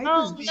too. Skype is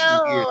Oh being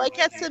no, weird. I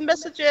can't send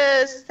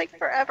messages. It's taking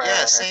forever.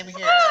 Yeah, same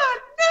here.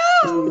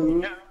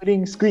 Oh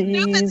Loading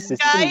screens, Stupid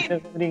it's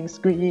Skype. loading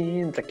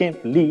screens. I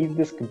can't believe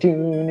this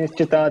cartoon is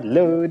just on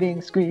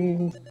loading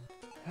screens.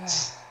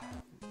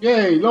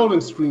 Yay,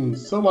 loading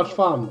screens. So much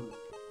fun.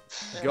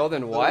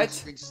 Golden what?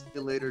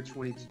 Simulator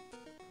 22.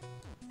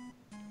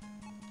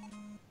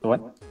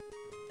 What?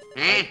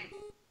 Eh?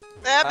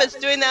 Yeah, but it's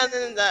doing that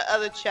in the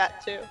other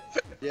chat too.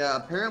 Yeah,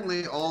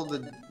 apparently all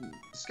the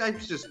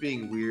Skype's just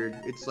being weird.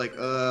 It's like,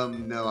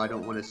 no, I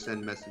don't want to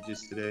send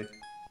messages today.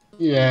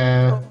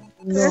 Yeah.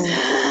 It is a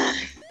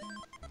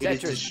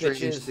Tetris, strange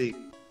bitches.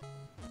 thing.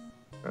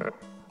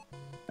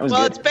 That was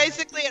Well, good. it's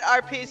basically an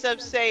RP of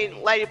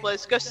saying, Lady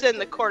Bliss, go sit in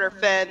the corner,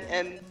 Finn,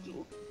 and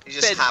You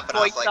just Finn hop it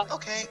off points like, up.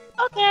 okay.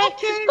 Okay.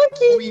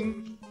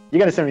 Boing. You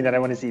gotta send me that. I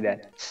want to see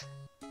that.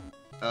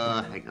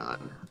 Hang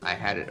on. I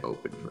had it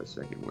open for a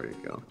second. Where'd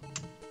it go?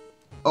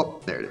 Oh,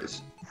 there it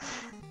is.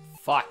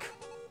 Fuck.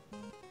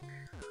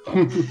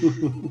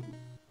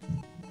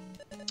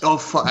 Oh,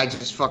 fuck. I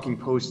just fucking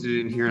posted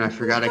it in here and I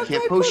forgot I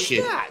can't post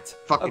shit. That?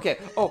 Fuck it. Okay.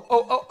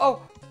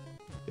 Oh.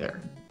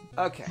 There.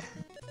 Okay.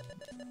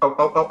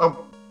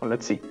 Oh. Well,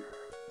 let's see.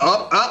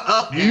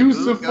 Up.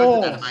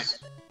 Beautiful.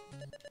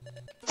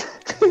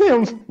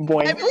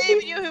 Boy. I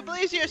believe in you who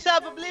believes in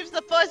yourself and believes in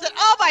the force that,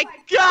 oh my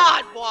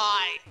god,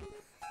 why?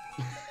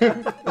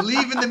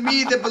 Believe in the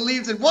me that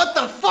believes in. What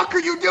the fuck are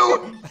you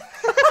doing?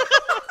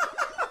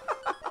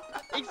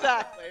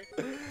 Exactly.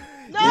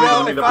 No, You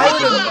know, if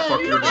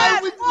I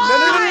would've-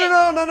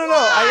 No.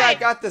 I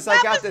got this.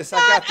 I got this.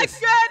 Not a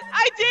good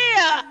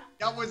idea.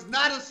 That was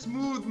not a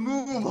smooth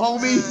move,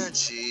 homie.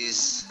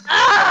 Jeez.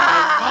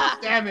 Ah!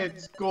 God damn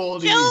it,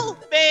 Goldie. Kill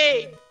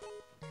me.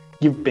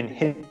 You've been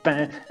hit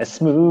by a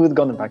smooth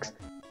GoldenFox.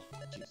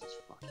 Jesus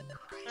fucking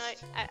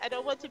Christ. I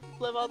don't want to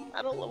live on.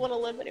 I don't want to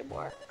live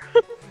anymore.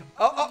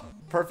 Oh.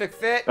 Perfect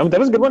fit. Oh, that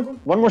was a good one.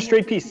 One more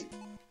straight piece.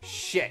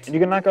 Shit. And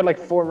you can knock out like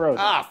 4 rows.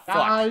 Ah,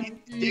 fuck.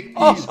 Dick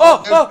Oh,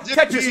 piece.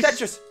 Dick piece.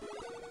 Tetris.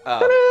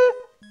 Oh,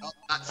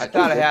 not I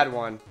thought I had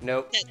one.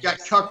 Nope. Got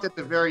cucked at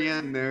the very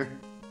end there.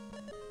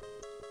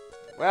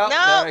 Well,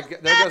 No.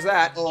 there goes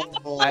that.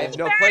 Oh, I have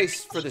no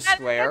place for the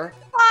square.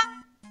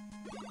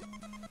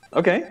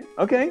 Okay.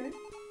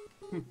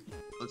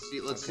 Let's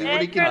see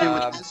what he can do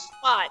with this.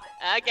 Fun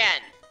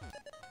again.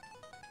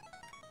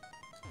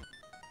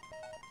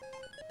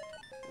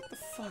 What the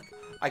fuck?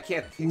 I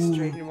can't think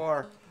straight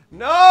anymore.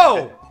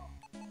 No!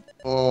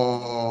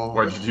 Oh.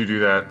 Why did you do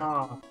that?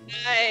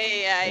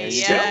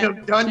 Shouldn't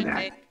have done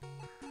that.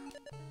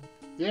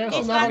 Yeah, Oh,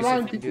 it's let not me see if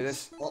allowing we can do people.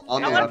 this. Oh,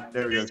 on I the want left.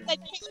 There we go. You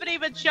haven't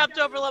even jumped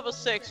over level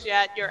 6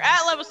 yet. You're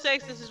at level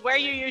 6. This is where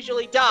you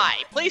usually die.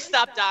 Please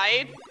stop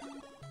dying.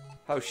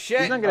 Oh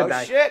shit! He's not gonna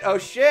die. Oh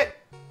shit!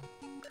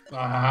 I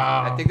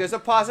Wow. think there's a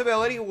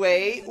possibility.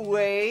 Wait.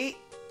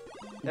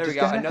 There we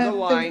go. Just Another gonna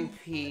line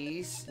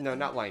piece. No,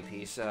 not line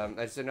piece.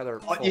 It's another.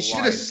 Oh, full you should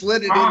line. have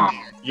slid it in there.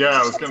 Yeah,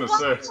 I was gonna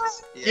say.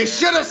 Yeah. You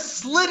should have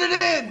slid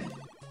it in.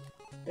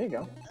 There you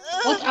go.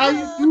 What are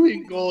you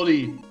doing,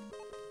 Goldie?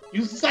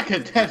 You suck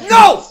at Tetris.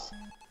 No!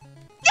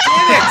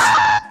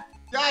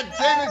 God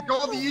damn it,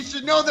 Goldie. You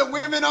should know that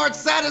women aren't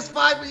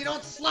satisfied when you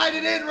don't slide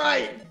it in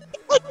right.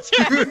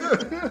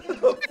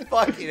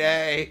 Fucking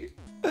A.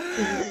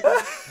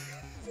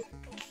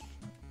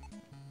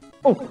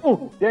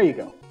 Oh, there you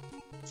go.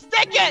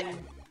 Stick it!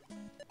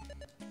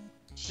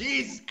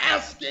 She's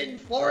asking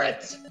for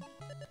it.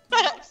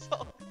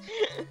 So-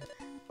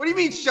 What do you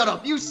mean, shut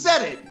up? You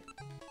said it.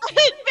 I didn't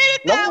mean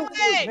it that Level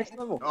 2, way! next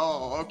level.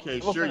 Oh, okay,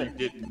 Level sure you 5.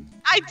 didn't.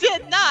 I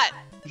did not!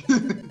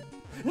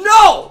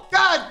 No!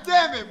 God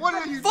damn it! What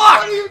are you? Fuck!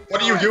 What are you doing?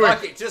 What are you doing?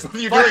 Fuck it. Just What are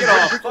you fuck doing? it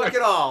all. Fuck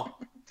it all.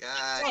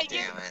 God Thank you.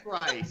 damn it.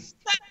 Christ.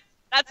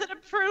 That's an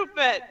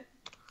improvement!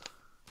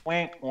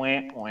 Wah.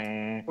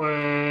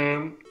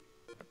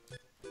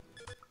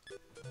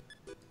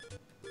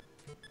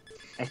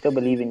 I still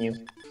believe in you.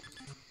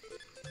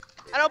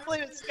 I don't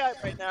believe in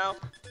Skype right now.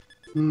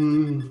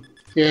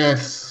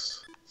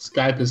 Yes.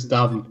 Skype is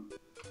dumb.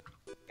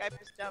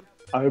 Skype is dumb.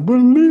 I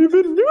believe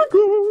in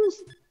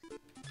miracles.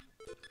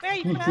 Where are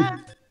you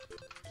from?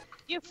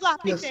 You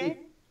floppy Yes, thing.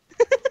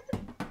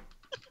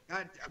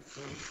 God,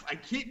 I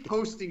keep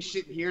posting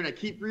shit in here, and I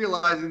keep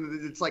realizing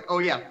that it's like, oh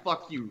yeah,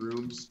 fuck you,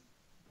 rooms.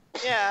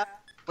 Yeah.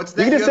 What's You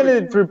that? can just the send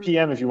other- it through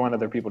PM if you want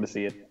other people to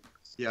see it.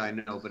 Yeah, I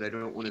know, but I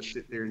don't want to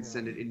sit there and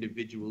send it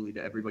individually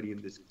to everybody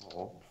in this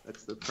call.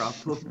 That's the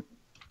problem.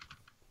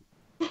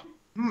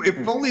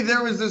 If only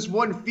there was this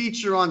one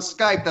feature on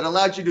Skype that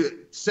allowed you to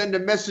send a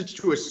message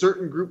to a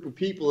certain group of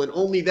people and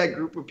only that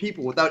group of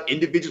people without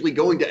individually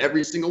going to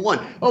every single one.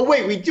 Oh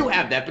wait, we do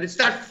have that, but it's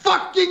not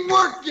fucking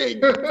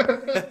working!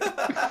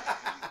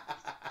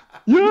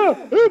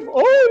 Yeah, if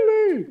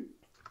only.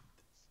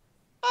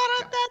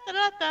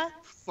 Ba-da-da-da-da-da.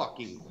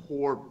 Fucking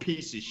whore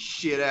piece of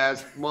shit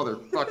ass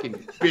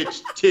motherfucking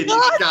bitch titties.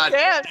 God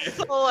Damn,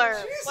 Solar.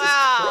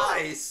 Wow.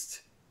 Christ.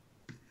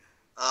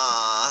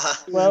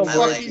 Well, I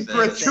like Fucking that.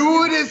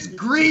 gratuitous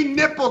green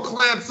nipple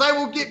clamps. I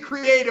will get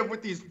creative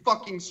with these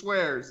fucking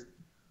swears.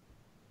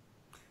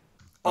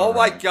 Oh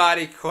my god,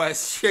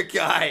 Equestria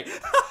guy.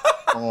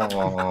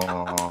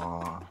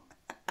 Aww.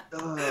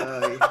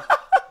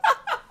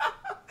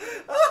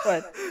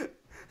 What?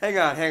 Hang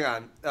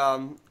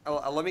on.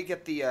 Let me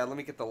get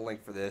the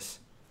link for this.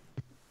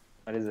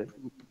 What is it?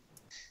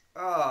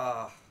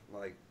 Oh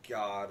my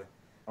god.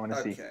 I want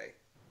to see. Okay.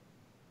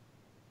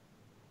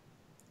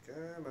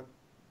 Come on.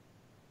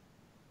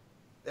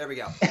 There we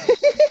go.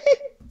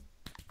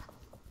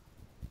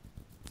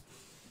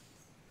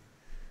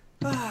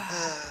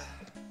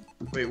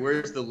 Wait,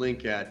 where's the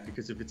link at?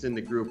 Because if it's in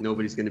the group,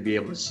 nobody's going to be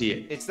able to see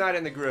it. It's not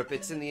in the group.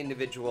 It's in the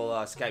individual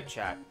Skype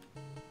chat.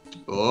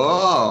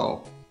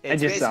 Oh.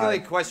 It's just saw basically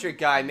it. Equestrian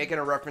Guy making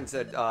a reference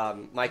at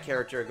my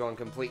character going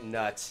complete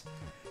nuts.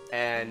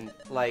 And,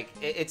 like,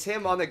 it's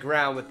him on the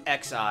ground with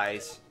X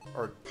eyes,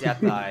 or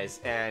death eyes,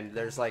 and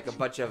there's, like, a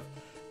bunch of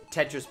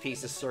Tetris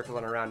pieces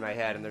circling around my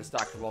head, and there's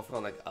Dr. Wolf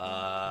going like,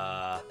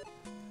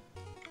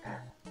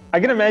 I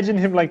can imagine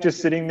him like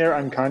just sitting there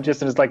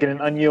unconscious, and it's like in an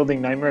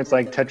unyielding nightmare. It's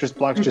like Tetris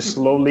blocks just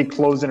slowly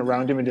closing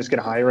around him and just get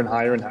higher and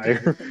higher and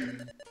higher.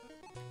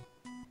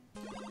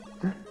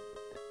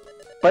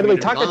 By the way,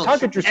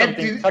 Taka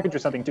drew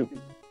something too.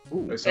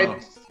 I saw.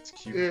 It's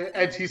cute.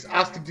 And he's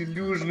asking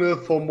Delusional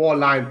for more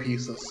line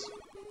pieces.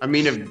 I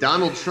mean, if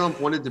Donald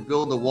Trump wanted to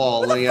build a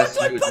wall, all he has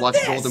to do is watch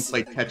this? Golden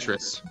play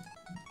Tetris.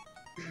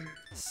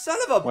 son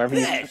of a Wherever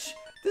you- bitch!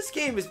 This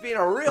game is being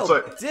a real It's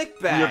like,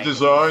 dickbag. We have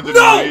designed an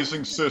No!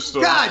 amazing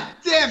system God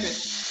damn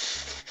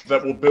it!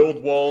 that will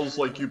build walls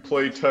like you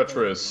play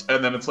Tetris.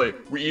 And then it's like,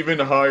 we even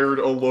hired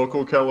a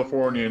local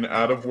Californian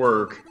out of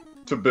work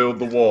to build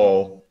the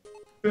wall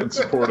in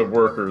support of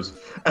workers.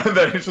 And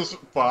then it's just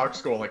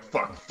Fox going like,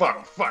 fuck,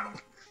 fuck,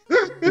 fuck.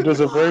 He does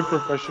a very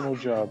professional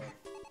job.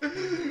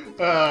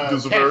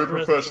 Does a very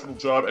professional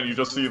job, and you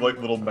just see like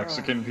little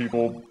Mexican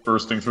people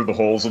bursting through the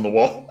holes in the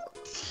wall.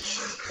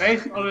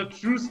 Based on a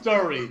true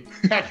story,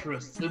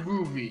 Tetris, the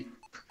movie.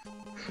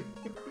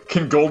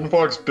 Can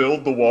GoldenFox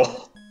build the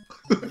wall?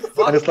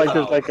 And it's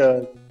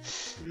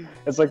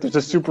like there's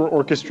a super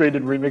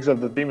orchestrated remix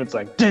of the theme. It's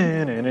like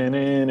That's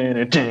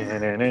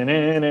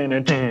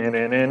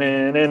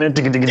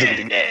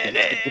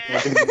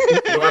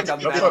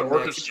not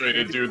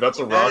orchestrated, dude. That's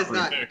a rock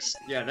remix.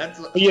 Yeah, that's.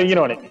 yeah, you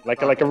know what I mean.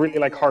 Like a really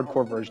like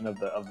hardcore version of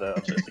the.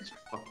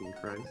 Fucking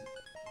Christ.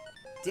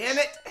 Damn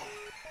it!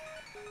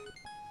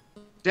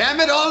 Damn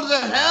it all to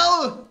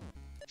hell!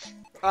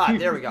 Ah,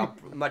 there we go.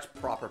 Much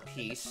proper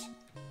piece.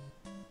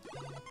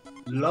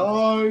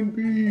 Line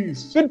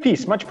piece. Good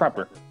piece, much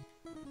proper.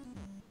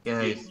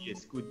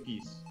 Yes, good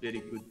piece. Very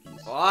good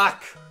piece.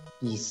 Fuck!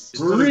 It's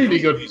really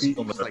good piece.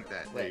 Just like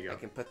that. There Wait, you I go.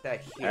 can put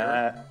that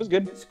here. It was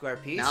good. Square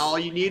piece. Now all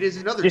you need is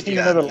another Just piece.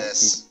 need another Got little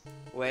this. piece.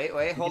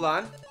 Wait, hold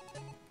on.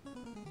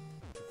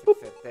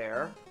 Perfect fit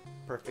there.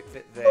 Perfect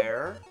fit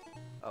there.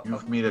 Oh,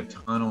 You've made a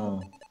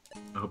tunnel.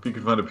 I hope you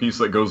can find a piece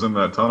that goes in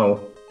that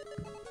tunnel.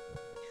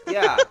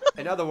 yeah.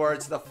 In other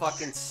words, the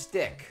fucking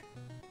stick.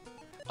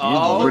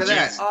 Oh, look at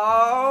that.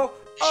 Oh!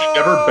 You should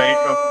never bank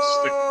on the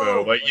stick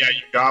though. Like, yeah,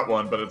 you got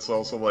one, but it's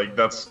also like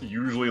that's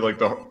usually like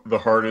the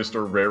hardest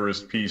or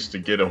rarest piece to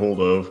get a hold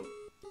of.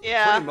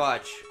 Yeah. Pretty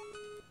much.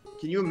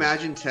 Can you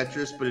imagine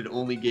Tetris, but it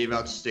only gave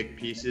out stick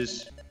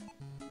pieces?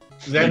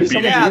 Then Beat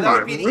it Yeah, in that would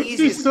five be the minutes.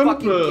 easiest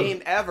fucking simple.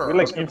 game ever. We're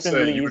like Say,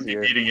 infinitely you would be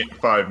easier. beating it in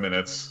 5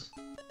 minutes.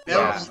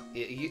 Yeah,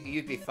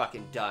 you'd be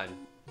fucking done.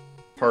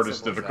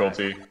 Hardest Simple as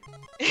that.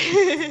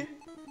 difficulty.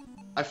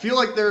 I feel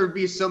like there would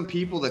be some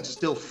people that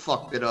still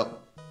fucked it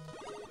up.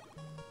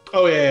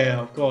 Oh yeah,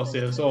 of course,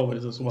 there's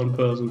always this one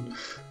person.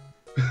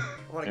 I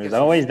wanna get There's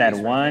some always that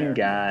cheese right one there.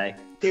 guy.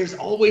 There's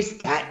always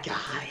that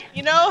guy.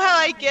 You know how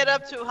I get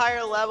up to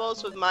higher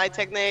levels with my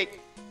technique?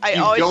 I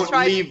You always don't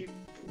try. leave.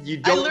 You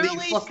don't leave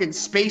literally- fucking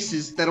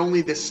spaces that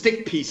only the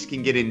stick piece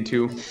can get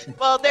into.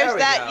 Well, there's There we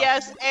that, go.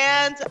 yes,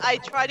 and I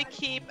try to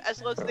keep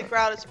as low to the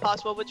ground as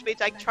possible, which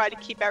means I try to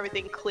keep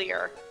everything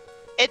clear.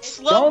 It's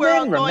slower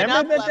Golden, going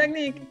up. remember the level.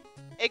 technique?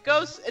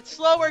 It's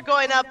slower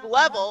going up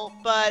level,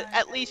 but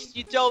at least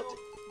you don't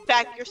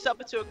back yourself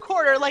into a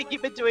corner like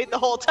you've been doing the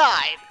whole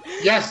time.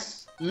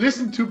 Yes,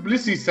 listen to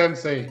Blissy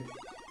Sensei.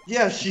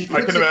 Yeah, she I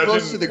puts can it imagine,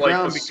 close to the like,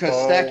 ground a because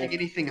small- stacking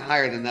anything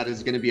higher than that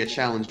is going to be a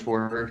challenge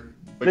for her.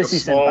 Like a Blissy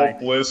small senpai.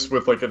 Bliss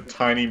with like a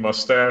tiny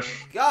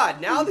mustache. God,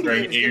 now the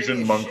Wearing game is giving Asian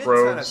me a monk shit ton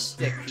of robes.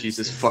 stick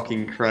Jesus pieces.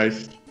 fucking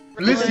Christ.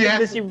 Blissy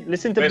has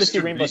Listen to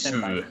Blissy Rainbow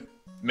Senpai.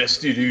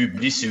 Master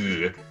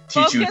Blissu,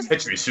 teach you Focus.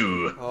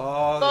 Tetrisu.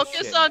 Oh,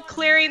 Focus shit. on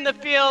clearing the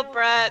field,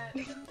 Brett.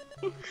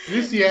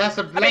 Blissy has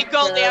a I mean, black.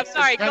 Goldie, I'm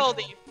sorry, hat-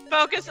 Goldie.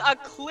 Focus on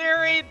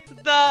clearing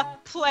the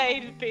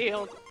playing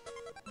field.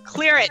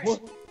 Clear it.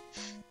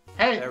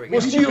 Hey, There we go.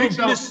 what's the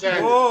picture of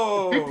that?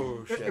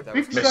 Whoa, A shit, that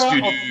was picture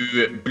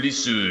Master of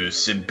Blissu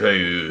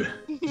Senpai.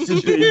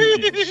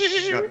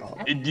 Shut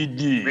up.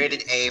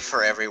 Rated A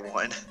for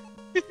everyone.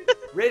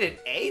 rated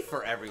A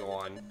for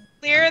everyone.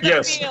 Clear the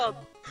Yes. field.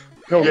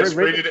 No, Yes,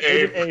 rated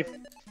rated A.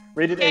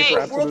 Rated A Hey, for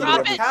absolute drop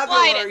rubbish. it, slide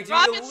vocabulary it, do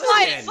drop you it, live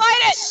slide in? it, slide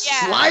it!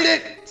 Yeah. Slide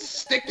it!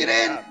 Stick it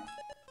in!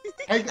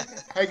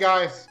 Hey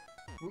guys,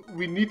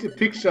 we need a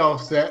picture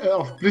of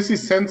Blissy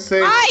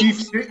Sensei Right!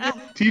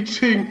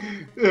 teaching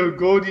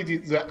Goldie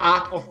the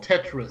art of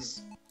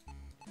Tetris.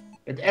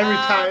 And every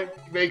time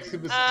he makes a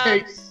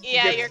mistake, he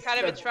Yeah, gets you're kind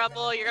of in sent.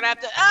 trouble. You're gonna have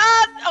to.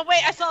 Oh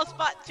wait, I saw a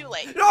spot. Too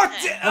late. Oh,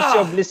 What's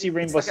your Blissy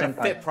Rainbow it's not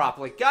gonna fit Senpai?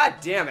 properly. God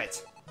damn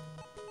it.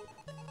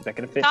 Is that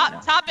gonna fit? Top, No.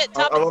 top it,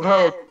 I top it. love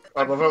how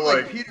Like,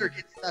 like Peter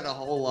gets that a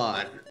whole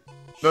lot.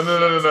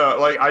 no.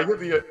 Like I get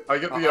the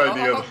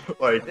idea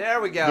that, like There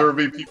we there go. would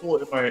be people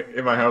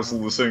in my house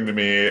listening to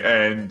me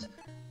and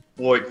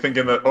like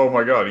thinking that, oh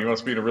my god, you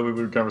must be in a really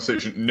lewd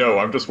conversation. No,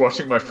 I'm just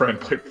watching my friend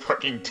play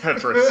fucking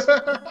Tetris.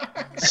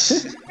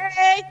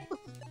 Hey.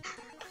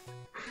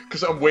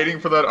 Because I'm waiting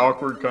for that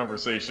awkward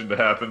conversation to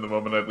happen the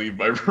moment I leave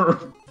my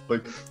room.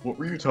 Like, what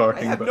were you I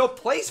talking have about? no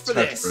place for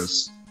this.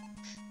 Tetris.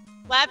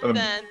 Left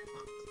then.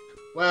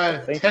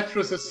 Well,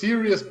 Tetris is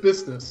serious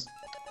business.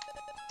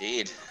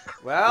 Indeed.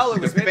 Well,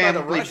 it was made by the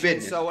Family Russians,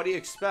 business. so what do you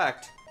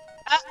expect?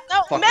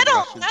 No, Fucking middle!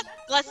 Russians.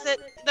 That's it.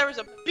 There was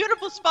a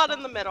beautiful spot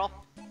in the middle.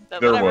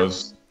 But There whatever.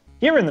 was.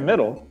 Here in the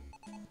middle.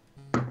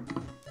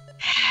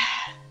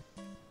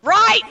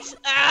 Right!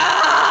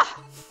 Ah!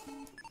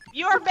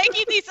 You are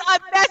making these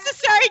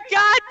unnecessary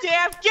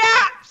goddamn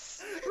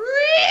gaps!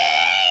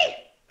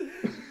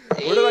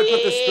 Where did I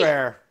put the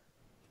square?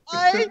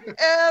 I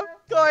am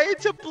going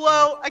to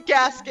blow a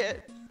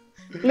gasket.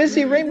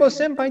 Lizzie, Rainbow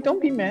Senpai,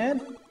 don't be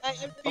mad. I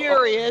am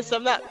furious.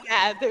 I'm not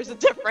mad. There's a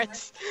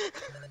difference.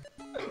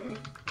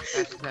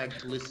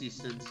 Hashtag Glissy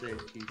Sensei.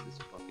 Jesus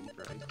fucking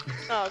Christ.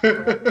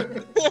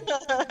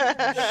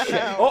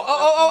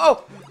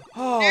 Oh,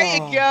 Oh. there you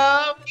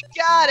go. You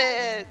got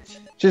it.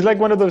 She's like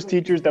one of those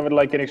teachers that would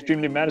like get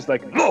extremely mad. It's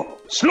like, no,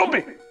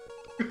 sloppy.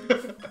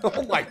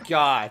 Oh my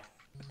god.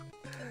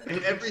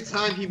 And every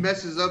time he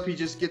messes up, he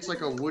just gets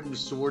like a wooden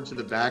sword to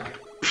the back.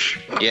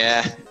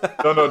 Yeah.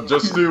 No,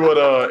 just do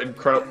what in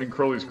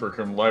Crowley's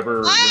curriculum,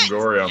 Liber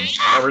Lingorium.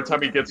 Every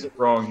time he gets it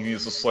wrong, he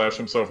needs to slash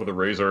himself with a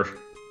razor.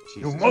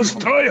 You must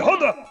try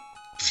harder.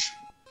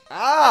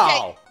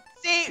 Ow.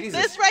 See,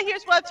 Jesus. this right here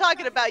is what I'm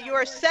talking about. You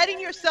are setting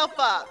yourself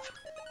up.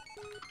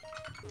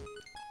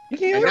 You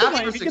can't And hurt not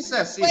him. for You can-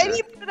 success either.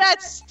 Waiting for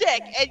that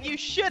stick, and you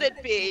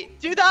shouldn't be.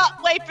 Do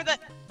not wait for the.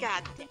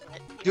 God damn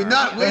it. Do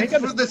not wait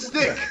got for the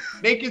stick.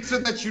 Make it so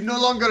that you no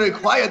longer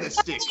require the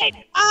stick.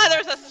 Ah,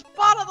 there's a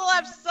spot on the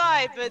left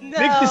side, but no.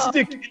 Make the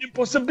stick an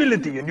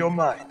impossibility in your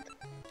mind.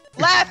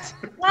 Left,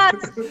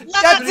 left,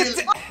 That's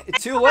left.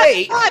 it's too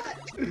late. Left.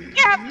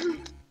 Yeah.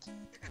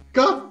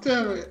 God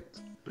damn it.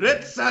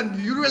 Red-san,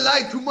 you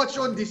rely too much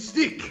on the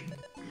stick.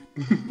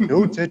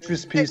 No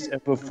Tetris piece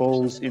ever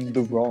falls in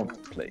the wrong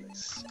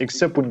place,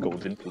 except when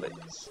Golden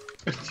plays.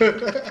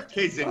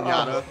 Okay,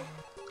 Zenyatta.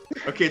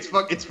 Okay, it's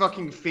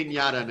fucking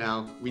Finyata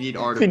now. We need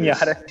Artemis.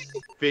 Pinata.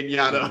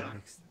 Finyata.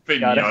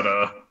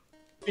 Pinata.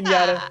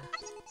 Pinata.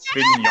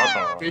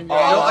 Pinata. You know,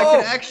 I Oh!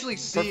 could actually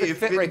see Perfect if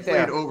fit Finn right played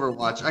there.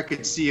 Overwatch, I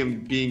could see him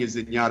being a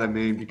Zenyatta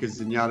main because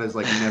Zenyatta is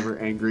like never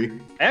angry.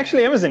 I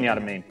actually am a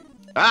Zenyatta main.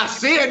 Ah,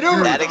 see, I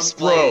knew That it!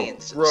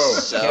 explains. Bro.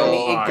 So Give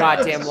me a I-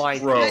 goddamn line.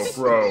 Bro,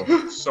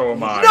 so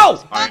am I.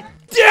 No! I-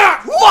 Damn!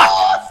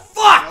 Fuck!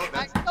 Fuck!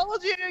 I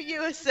told you,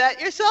 you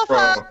set yourself Bro.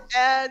 up,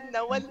 and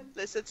no one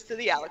listens to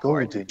the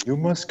allegory. Golden, you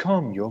must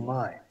calm your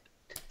mind.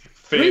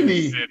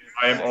 Really? Finn,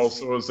 I am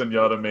also a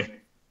Zenyatta main.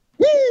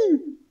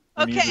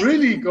 Okay,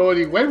 Really,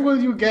 Goldie, when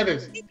will you get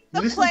it?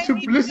 The Listen to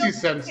plane Blissy field-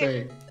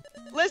 Sensei.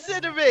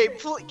 listen to me.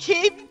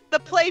 Keep the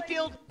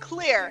playfield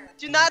clear.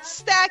 Do not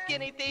stack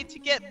anything to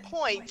get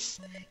points.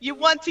 You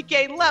want to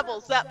gain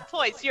levels, not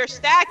points. You're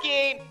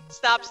stacking.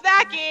 Stop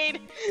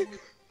stacking.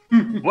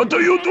 What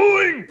are you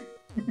doing?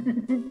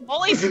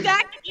 Only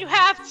stack if you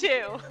have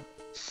to.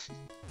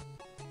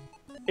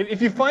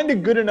 If you find a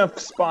good enough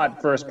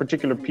spot for a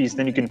particular piece,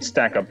 then you can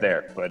stack up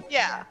there. But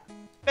Yeah,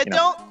 but You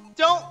know.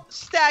 don't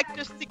stack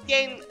just to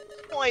gain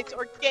points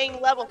or gain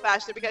level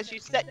faster because you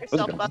set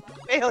yourself good. up for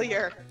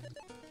failure.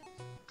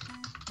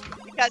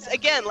 Because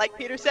again, like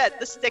Peter said,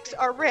 the sticks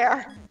are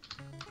rare.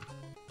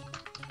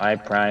 my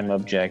prime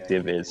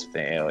objective is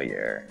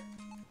failure.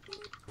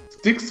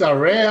 Sticks are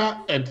rare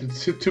and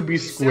it's to be You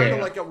sounded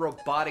square. like a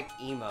robotic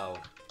emo.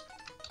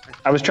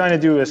 I was trying to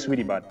do a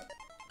sweetie butt.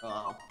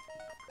 Oh.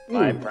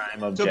 My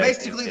prime objective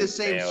basically the is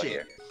same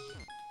failure.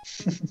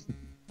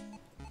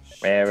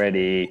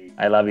 Rarity,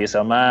 I love you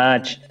so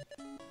much.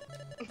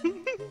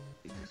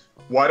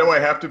 Why do I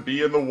have to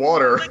be in the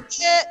water?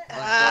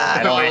 Why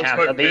do I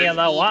have to be in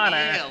the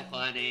water?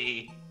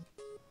 Funny.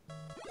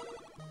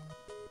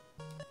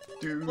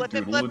 Flip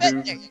it, flip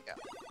it. There you go.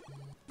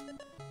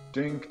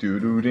 Dink doo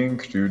doo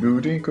dink doo doo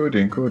dinko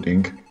dinko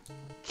dink.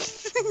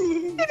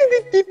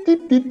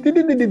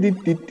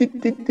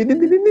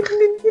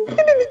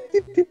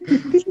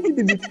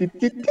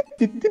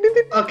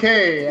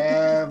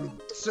 Okay,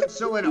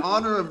 So in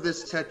honor of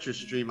this Tetris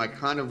stream, I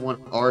kind of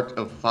want art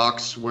of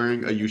Fox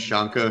wearing a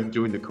Yushanka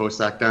doing the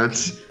Cossack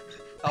dance.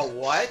 A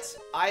what?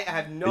 I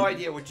have no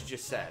idea what you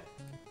just said.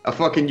 A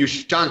fucking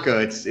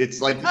Yushanka.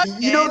 It's like Okay,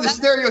 you know the that's-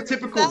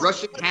 stereotypical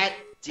Russian cat.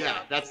 Yeah,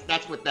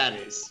 that's what that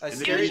is. A And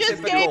You then- just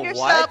Stereotypical gave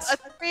yourself what?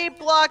 a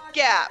 3-block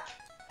gap.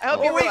 I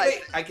hope you Oh wait, realize.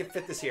 wait! I can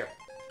fit this here.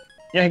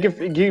 Yeah, he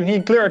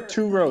can clear out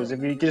 2 rows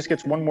if he just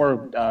gets one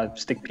more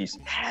stick piece.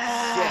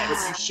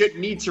 But you shouldn't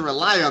need to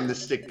rely on the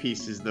stick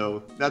pieces,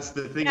 though. That's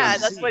the thing. Yeah,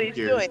 I'm that's what seeing he's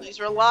here. doing. He's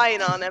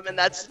relying on him, and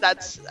that's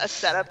a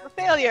setup for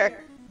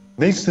failure.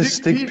 Makes the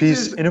Stick stick piece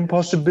pieces- an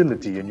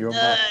impossibility in your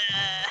mind.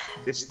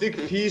 The stick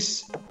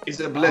piece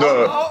is a blessing.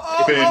 No.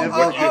 Oh! Finn,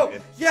 what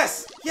you-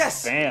 Yes!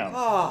 Yes! Bam.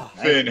 Oh.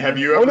 Finn, have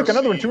you ever Oh, look,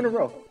 another one, 2 seen, in a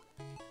row.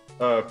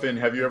 Finn,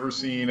 have you ever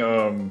seen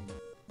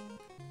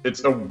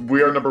it's a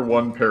We Are Number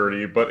One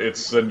parody, but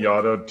it's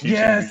Zenyatta teaching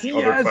Yes, the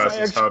other yes, I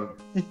classes how to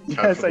Yes,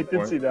 capture I the did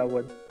point. see that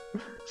one.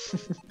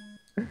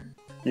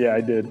 Yeah,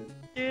 I did.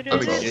 I'm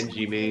a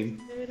Genji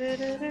main.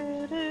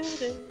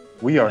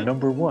 We are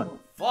number one.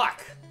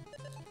 Fuck.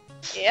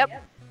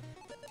 Yep.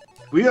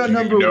 We are Do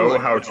number you know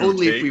one. how to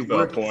only if take we the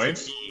work as a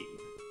points? team.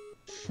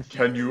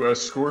 Can you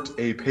escort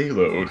a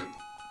payload?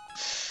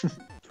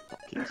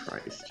 Fucking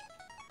Christ.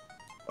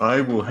 I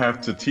will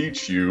have to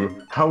teach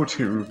you how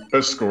to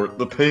escort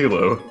the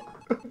payload.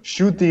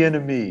 Shoot the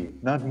enemy,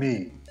 not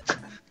me.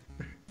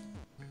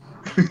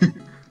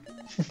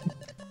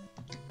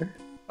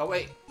 Oh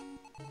wait.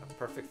 A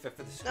perfect fit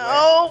for the square.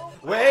 No.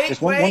 Wait,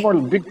 There's wait.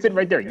 one more big fit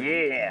right there.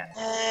 Yeah.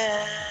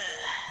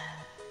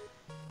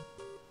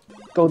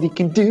 Goldie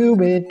can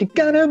do it, you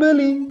gotta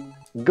believe.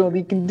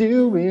 Goldie can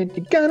do it,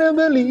 you gotta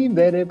believe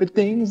that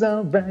everything's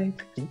alright.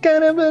 You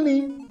gotta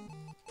believe.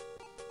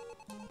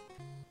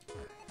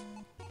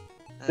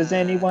 Does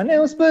anyone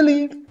else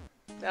believe?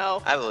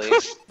 No. I believe.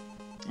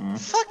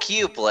 Fuck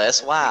you,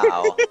 Bliss.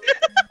 Wow.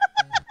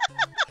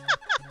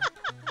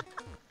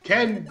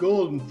 Can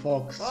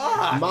GoldenFox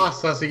Fuck.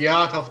 master the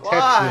art of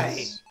Why?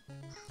 Tetris?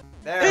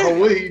 There. Or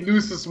will he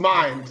lose his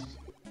mind?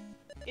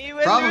 He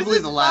would Probably lose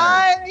his the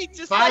latter. mind,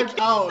 just Find like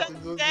out he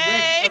in the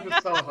said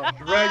next episode of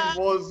Dragon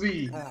Ball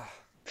Z.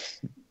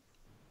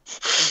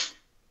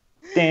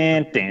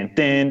 Dun, dun,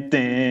 dun, dun,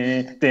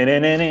 dun,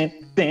 dun, dun, dun,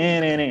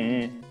 dun,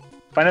 dun.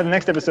 Find out the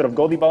next episode of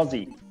Goldie Ball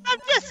Z. I'm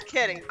just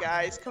kidding,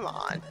 guys. Come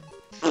on.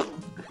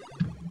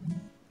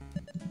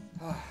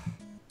 Of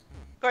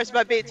course,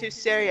 by being too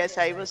serious,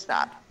 I will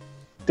stop.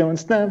 Don't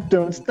stop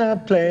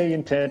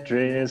playing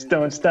Tetris.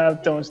 Don't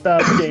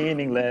stop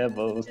gaining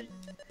levels.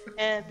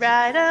 And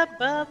right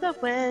above the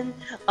wind,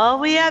 all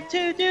we have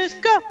to do is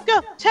go,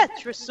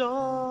 Tetris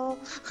all.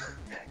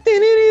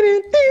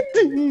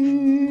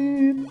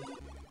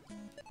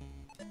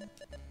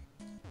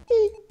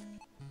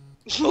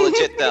 But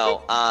legit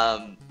though,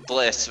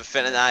 Bliss,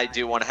 Finn and I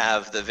do want to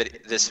have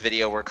this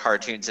video where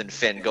Cartoons and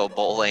Finn go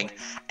bowling,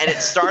 and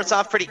it starts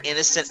off pretty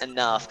innocent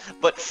enough,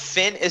 but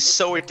Finn is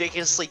so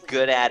ridiculously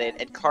good at it,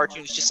 and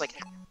Cartoons just like,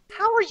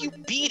 how are you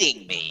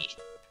beating me?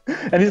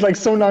 And he's like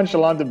so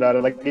nonchalant about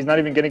it. Like he's not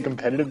even getting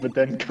competitive, but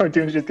then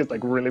Cartoons just gets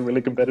like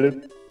really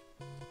competitive.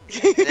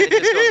 And then it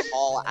just goes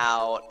all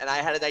out. And I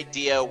had an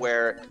idea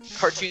where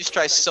Cartoons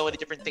tries so many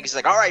different things. He's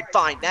like, all right,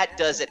 fine, that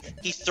does it.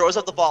 He throws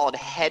up the ball and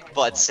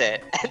headbutts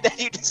it. And then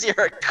you just hear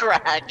a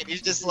crack. And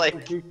he's just like,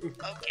 okay,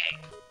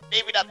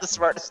 maybe not the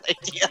smartest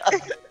idea.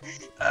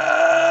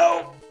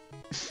 Oh!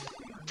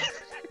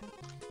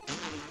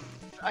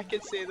 I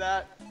can see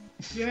that.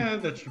 Yeah,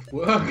 that should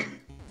work.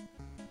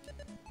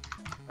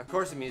 Of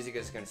course the music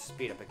is gonna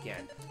speed up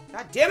again.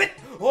 God damn it!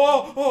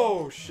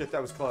 Oh shit,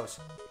 that was close.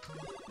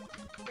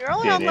 You're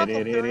only on level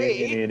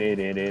 3. And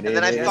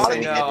then I thought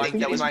of the I know, ending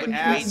that was my way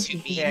ass too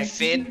neat. kicked.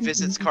 Finn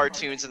visits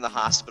Cartoons in the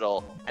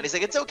hospital, and he's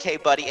like, it's okay,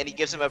 buddy, and he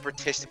gives him a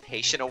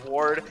participation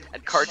award,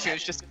 and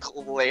Cartoons just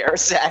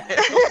glares at him.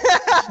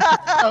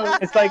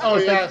 It's like, Oh,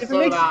 it's yeah, like if,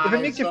 so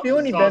it makes you feel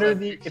any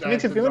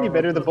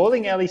better, the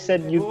bowling alley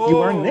said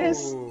you earned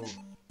this.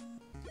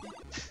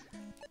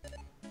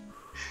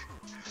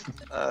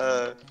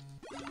 Oh.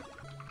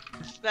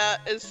 That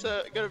is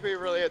gonna be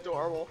really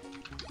adorable.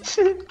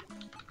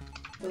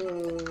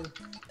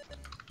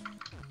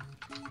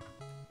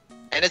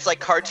 And it's like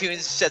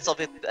Cartoons sets up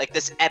like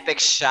this epic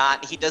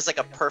shot. He does like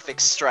a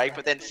perfect strike,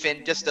 but then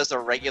Finn just does a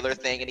regular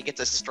thing, and he gets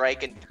a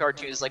strike, and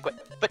Cartoons is like,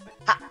 what? But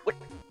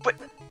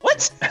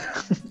what?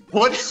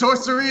 What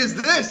sorcery is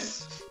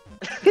this?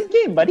 Good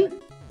game, buddy.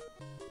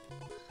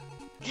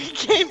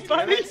 Game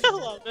buddy, I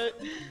love it.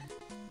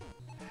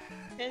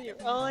 And you're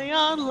only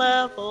on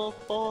level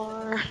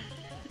 4.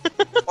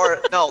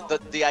 Or no,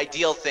 the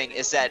ideal thing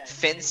is that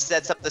Finn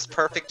sets up this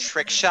perfect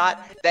trick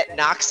shot that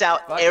knocks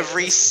out Fuck it,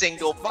 every just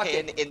single fuck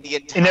pin it. in the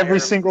entire every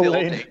single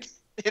building. lane.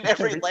 In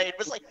every lane. It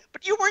was like,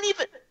 but you weren't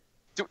even.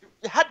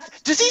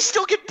 Does he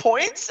still get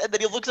points? And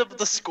then he looks up at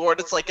the score and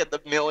it's like in the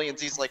millions.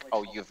 He's like,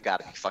 oh, you've got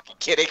to be fucking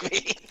kidding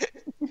me.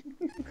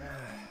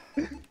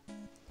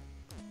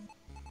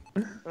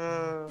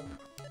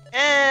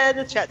 And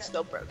the chat's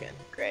still broken.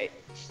 Great.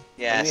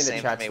 Yeah, mean the same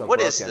for chat's me. still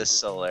What is broken? this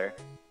solar?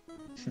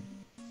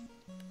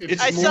 It's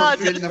I saw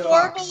it's Morphin the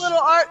adorable fox. little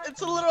art.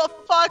 It's a little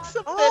fox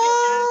up there.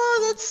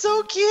 Oh, that's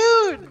so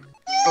cute.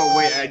 Oh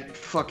wait, I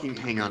fucking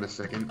hang on a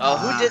second. Oh,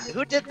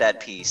 who did that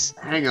piece?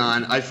 Hang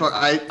on, I thought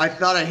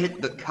I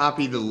hit the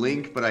copy the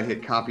link, but I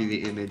hit copy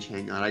the image.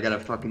 Hang on, I gotta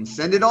fucking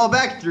send it all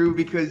back through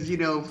because you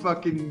know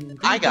fucking.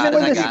 I got it.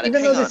 Even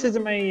though Hang this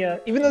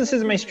on.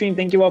 isn't my stream,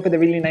 thank you all for the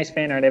really nice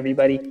fan art,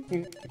 everybody.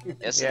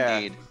 Yes, Yeah.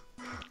 indeed.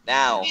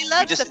 Now, He we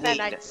loves the just need,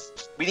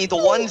 fanites. we need the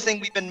one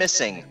thing we've been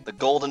missing: the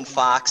golden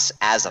fox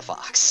as a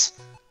fox.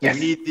 Yes.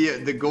 We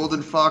need the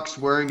golden fox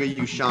wearing a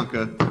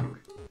Ushanka.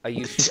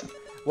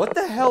 What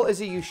the hell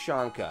is a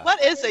Ushanka? What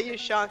is a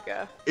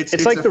Ushanka? It's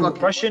like a the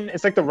fucking- Russian.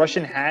 It's like the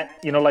Russian hat.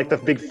 You know, like the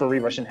big furry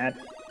Russian hat.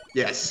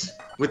 Yes,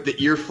 with the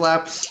ear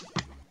flaps,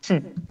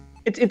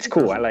 It's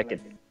cool. I like it.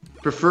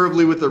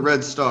 preferably with a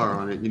red star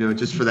on it. You know,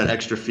 just for that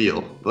extra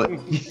feel. But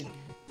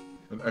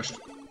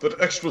That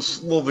extra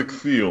Slavic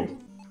feel.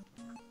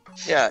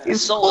 Yeah,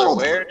 It's Solar, cold.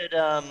 where did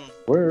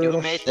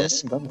you made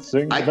this?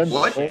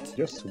 What?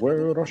 Yes,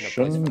 where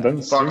Russian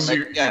dancing. Fox,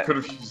 you Yeah. could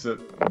have used it.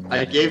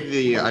 I gave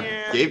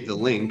the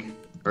link.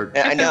 Or,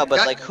 Yeah, I know, but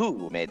God- like,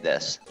 who made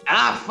this?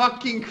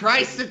 fucking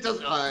Christ! It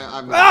doesn't.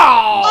 I'm.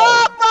 Oh!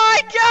 Oh my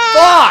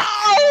god!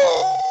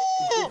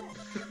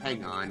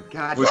 Hang on.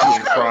 God. Was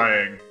damn.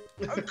 crying.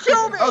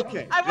 Kill me!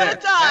 Okay. I want there,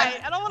 to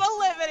die. I don't want to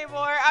live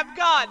anymore. I'm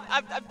gone.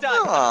 I'm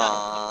done.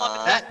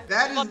 Aw.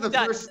 That is the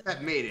Done. first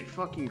that made it.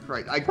 Fucking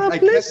Christ! I God guess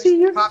bless you,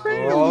 your copied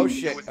friend. the Oh, link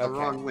shit, with the okay.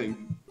 wrong link.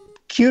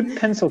 Cute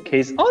pencil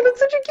case. Oh, that's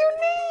such a cute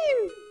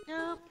name.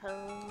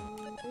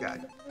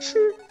 God.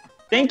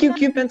 Thank you,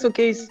 cute pencil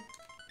case.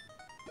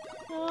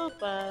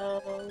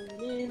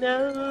 Nobody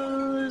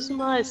knows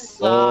my Oh,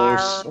 sorrow.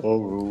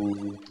 sorrow.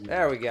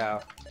 There we go.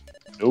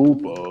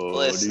 Nobody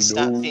Bliss,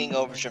 stop knows. being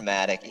over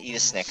dramatic. Eat a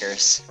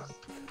Snickers.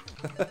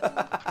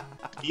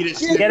 Eat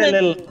it. You get a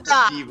little.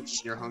 When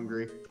you're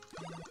hungry.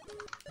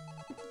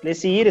 Let's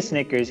see, eat a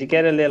Snickers. You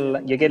get a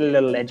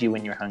little edgy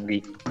when you're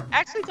hungry. I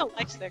actually don't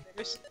like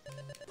Snickers.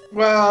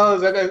 Well,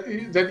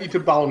 then eat a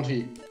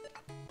bounty.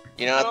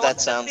 You know what that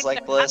sounds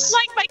like, Bliss? I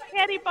like my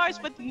candy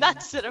bars with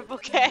nuts in them,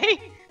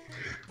 okay?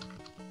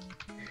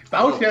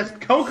 Bounty has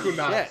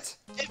coconuts.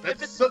 Shit.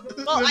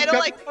 Well, I don't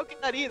like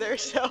coconut either,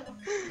 so.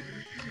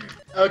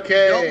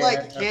 Okay. You don't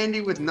like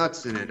candy with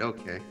nuts in it.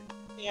 Okay.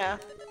 Yeah.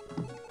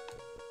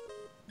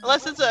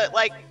 Unless it's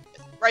like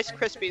Rice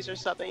Krispies or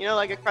something, you know,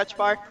 like a Crunch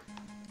bar.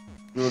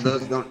 Well,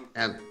 those don't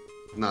have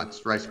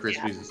nuts. Rice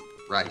Krispies is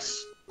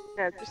rice.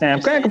 Yeah,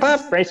 Sam, Crackle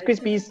Pop, Rice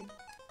Krispies.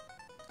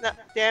 No,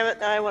 damn it!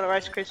 Now I want a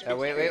Rice Krispies.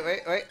 Wait.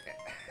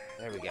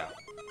 There we go.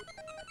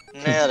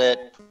 Nailed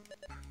it.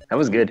 That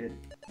was good.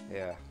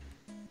 Yeah.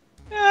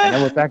 And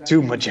now we're back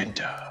to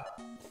magenta.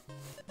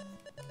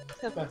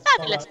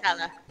 Fabulous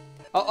color.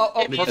 Oh,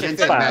 perfect.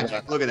 Magenta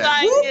magic. Look at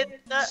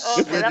that.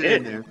 Oh, Get it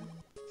in there.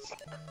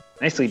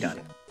 Nicely done.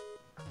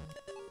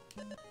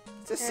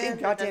 It's the same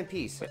goddamn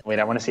piece. Wait,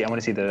 I want to see.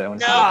 No,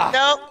 Ah,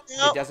 no.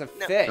 It doesn't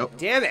no. fit. Nope.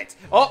 Damn it.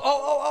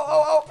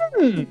 Oh.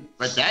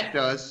 But that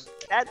does.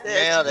 That's it.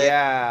 Nailed it.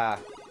 Yeah.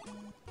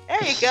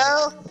 There you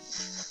go.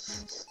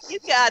 You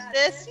got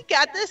this. You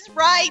got this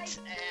right.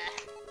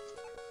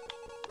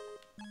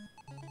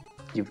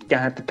 You've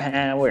got the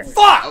power.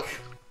 Fuck!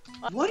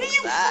 What are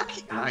you that?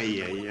 fucking?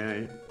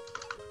 Ay.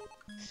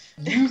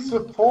 Use the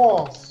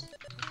force.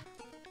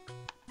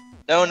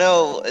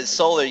 No,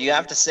 Solar, you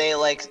have to say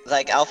like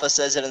Alpha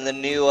says it in the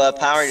new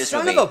Power Rangers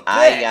Son movie. of a bitch.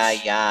 Ay.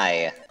 Ay.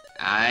 Yeah.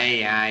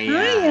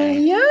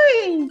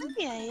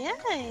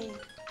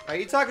 Are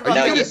you talking Are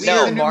about you the gonna see the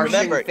weird new- Martian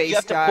remember, face you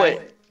have guy?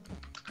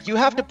 you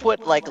have to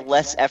put like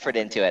less effort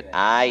into it.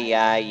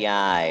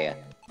 Ay.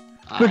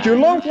 Look, your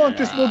alarm clock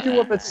just woke you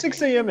up at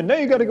 6 a.m. and now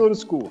you gotta go to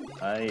school.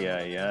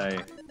 Aye.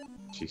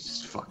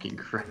 Jesus fucking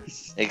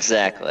Christ.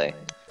 Exactly.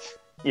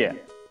 Yeah.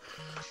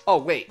 Oh,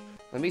 wait.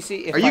 Let me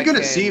see if Are you I gonna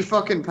can... see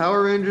fucking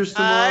Power Rangers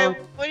tomorrow?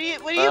 What do you?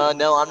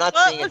 No, I'm not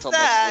What seeing it was until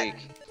that?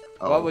 next week.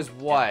 What was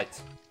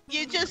what?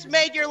 You just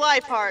made your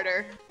life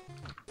harder.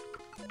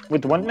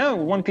 With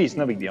one piece,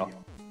 no big deal.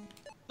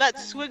 That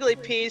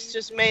squiggly piece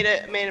just made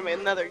him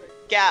another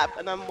gap,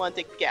 an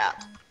unwanted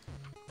gap.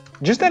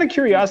 Just out of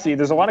curiosity,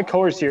 there's a lot of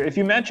colors here. If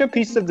you match up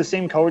pieces of the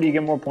same color, do you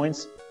get more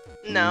points?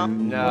 No. I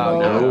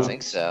No. don't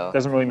think so.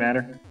 Doesn't really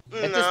matter.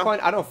 At this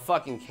point, I don't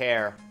fucking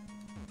care.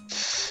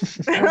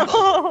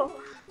 No.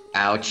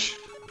 Ouch.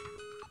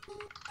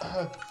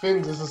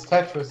 Finn, this is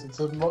Tetris. It's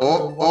a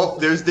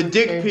There's the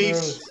dick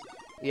piece.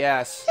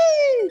 Yes.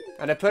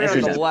 And I put it on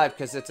Interesting. the left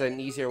because it's an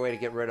easier way to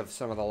get rid of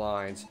some of the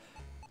lines.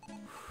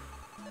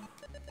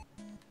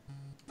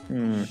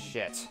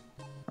 Shit.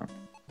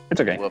 It's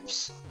okay.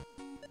 Whoops.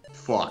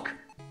 Fuck.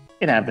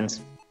 It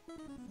happens.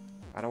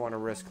 I don't want to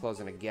risk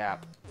closing a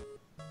gap.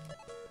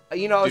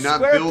 You know, a Do not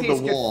square build piece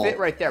the could wall. fit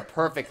right there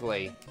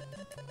perfectly.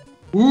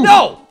 Ooh.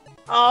 No!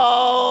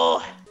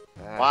 Oh.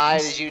 Why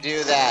did you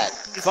do that?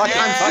 Fuck,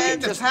 I'm fuck seeing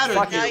it, the just pattern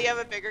fuck Now it. you have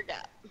a bigger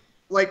gap.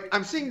 Like,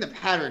 I'm seeing the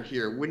pattern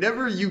here.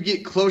 Whenever you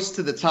get close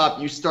to the top,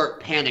 you start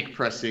panic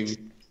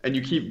pressing, and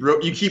you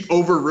keep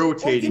over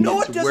rotating Well, you know it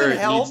what to where doesn't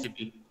it help? needs to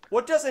be.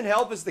 What doesn't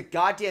help is the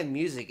goddamn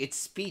music. It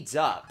speeds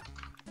up.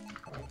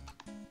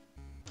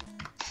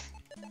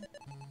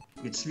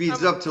 It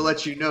speeds up to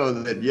let you know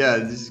that, yeah,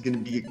 this is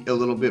going to be a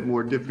little bit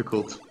more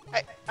difficult.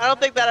 I don't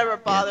think that ever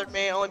bothered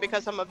me, only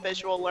because I'm a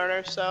visual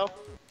learner, so.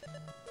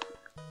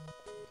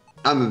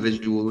 I'm a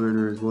visual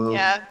learner as well.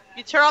 Yeah, if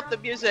you turn off the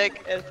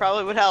music, it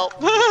probably would help.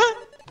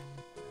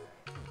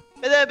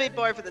 But that'd be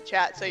boring for the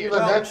chat, so you're.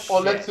 Either Well, that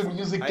or let shit. the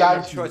music I guide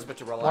have no you. choice but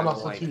to rely One on of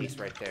the the line two. piece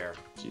right there.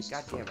 Jesus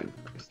God damn it. fucking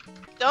Christ.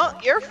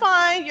 Don't. You're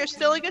fine. You're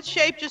still in good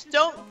shape. Just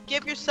don't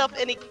give yourself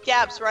any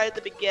gaps right at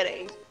the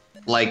beginning.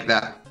 Like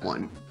that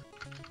one.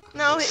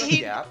 No,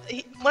 Gap?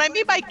 what I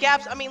mean by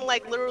gaps, I mean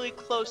like literally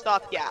closed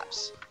off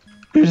gaps.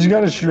 He's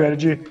got a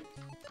strategy.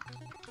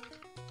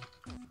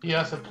 He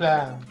has a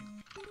plan.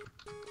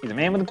 He's a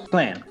man with a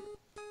plan.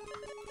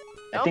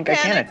 Don't I think I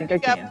panic. can. You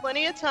got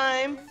plenty of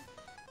time.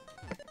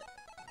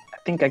 I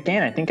think I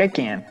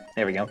can.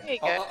 There we go. There you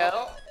Oh,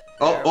 go.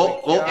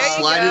 Oh, There we go.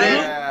 slide it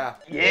in. Yeah.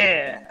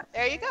 Yeah.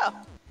 There you go.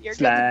 You're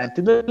Slide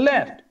to the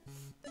left.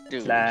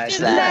 Dude, Slide good.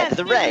 to the left. to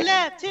the right.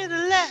 To the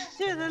left,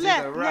 to the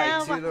left, To the right,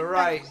 now to the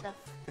right.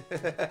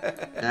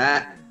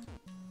 Ah,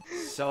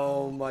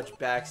 So much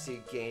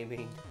backseat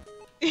gaming.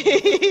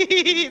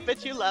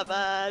 But you love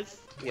us.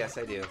 Yes,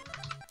 I do.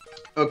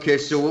 okay,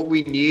 so what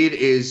we need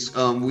is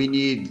we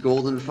need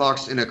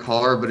GoldenFox in a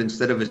car, but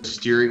instead of a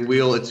steering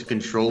wheel, it's a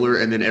controller,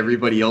 and then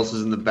everybody else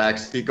is in the back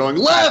seat going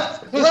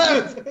left,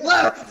 left,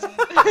 left.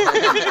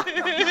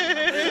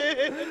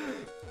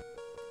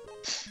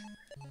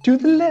 To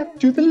the left,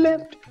 to the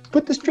left.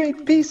 Put the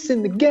straight piece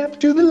in the gap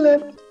to the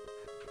left.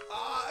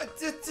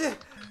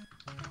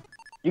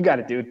 You got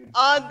it, dude.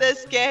 On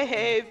this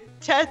game,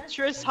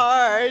 Tetris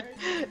hard.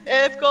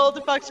 If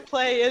GoldenFox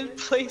playing,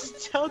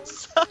 please don't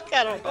suck.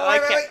 I don't know. I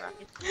can't.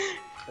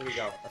 There we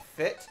go. A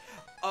fit.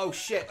 Oh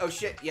shit, oh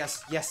shit.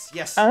 Yes, yes,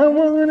 yes. I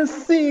wanna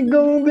see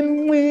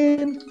Golden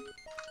win.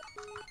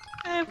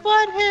 I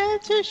want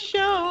him to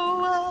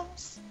show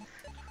us.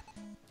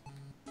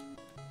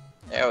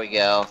 There we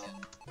go.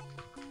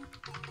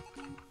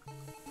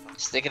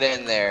 Stick it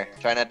in there.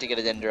 Try not to get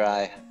it in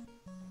dry.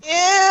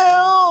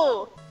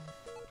 Ew!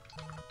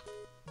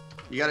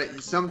 You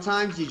gotta.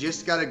 Sometimes you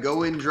just gotta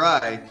go in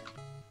dry.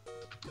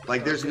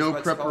 Like there's no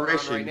What's going on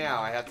preparation. right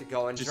now, I have to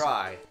go and Just-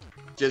 dry.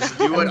 Just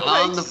do it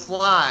on the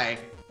fly,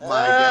 my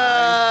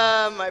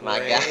guy. My My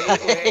brain. God.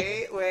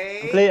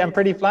 Wait. I'm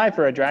pretty fly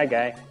for a dry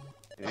guy.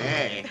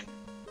 Hey.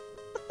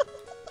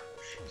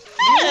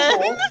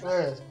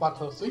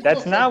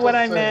 That's not what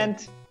I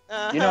meant.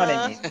 You know what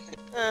I mean.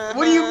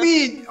 What do you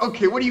mean?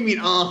 Okay, what do you mean?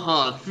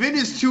 Finn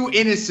is too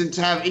innocent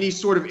to have any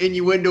sort of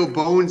innuendo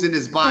bones in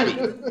his body.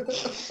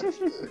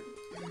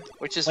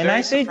 Which is When very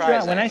I say dry,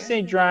 surprising. when I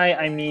say dry,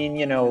 I mean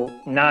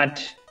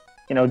not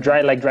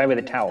dry like dry with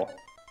a towel.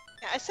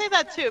 Yeah, I say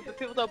that too, but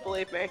people don't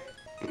believe me.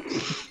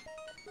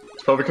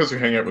 It's probably because you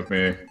hang out with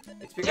me.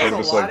 It's because I'm a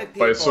just lot like, of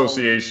people.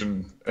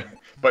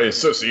 by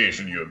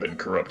association, you have been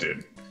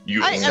corrupted.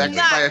 You I own am me.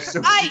 By not. I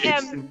association.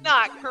 am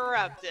not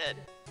corrupted.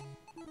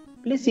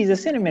 Blissy's a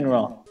cinnamon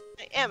roll.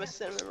 I am a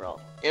cinnamon roll.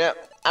 You know,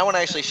 I want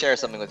to actually share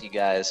something with you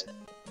guys.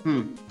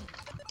 Hmm.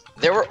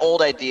 There were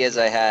old ideas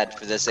I had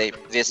for this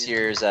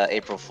year's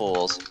April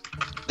Fools.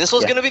 This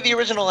was Yeah. going to be the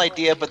original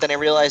idea, but then I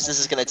realized this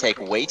is going to take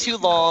way too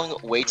long,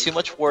 way too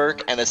much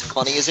work, and as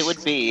funny as it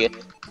would be,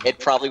 it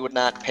probably would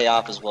not pay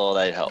off as well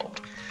as I'd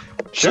hoped.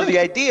 So the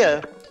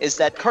idea is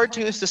that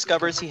Cartoons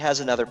discovers he has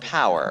another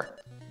power.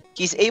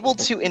 He's able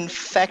to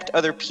infect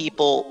other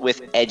people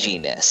with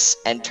edginess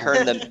and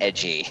turn them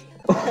edgy.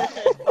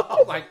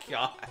 Oh my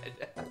god.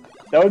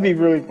 That would be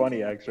really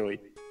funny, actually.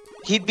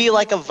 He'd be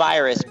like a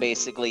virus,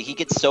 basically. He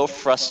gets so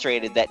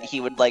frustrated that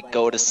he would, like,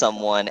 go to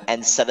someone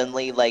and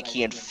suddenly, like,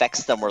 he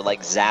infects them or,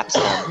 like, zaps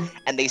them,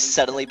 and they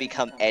suddenly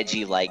become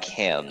edgy like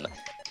him.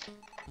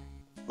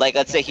 Like,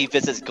 let's say he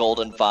visits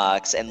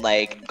GoldenFox, and,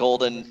 like,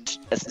 Golden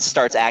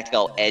starts acting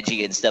all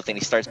edgy and stuff, and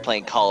he starts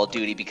playing Call of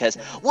Duty because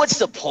what's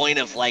the point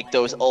of, like,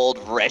 those old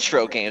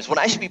retro games when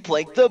I should be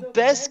playing the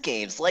best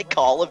games like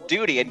Call of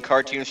Duty? And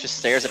Cartoons just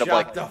stares at him Shut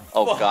like, the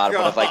oh fuck god,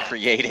 what have I up."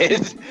 created?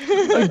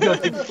 Killer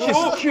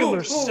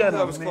That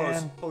setup, was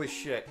close. man. Holy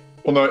shit.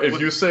 Well, no.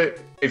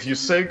 If you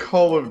say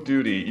Call of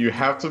Duty, you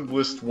have to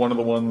list one of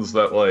the ones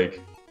that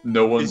like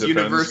no one Is defends.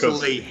 'cause-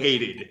 universally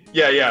hated.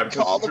 Yeah.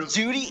 Because Call of there's-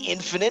 Duty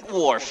Infinite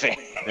Warfare.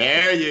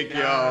 There you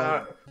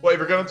go. Well, if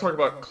you're gonna talk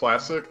about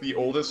classic, the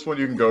oldest one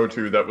you can go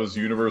to that was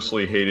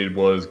universally hated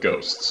was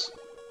Ghosts.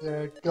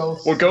 Yeah,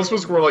 Ghost. Well, Ghosts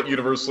was more like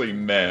universally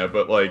meh,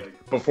 but like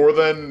before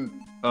then,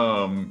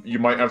 you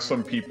might have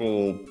some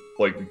people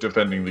like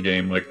defending the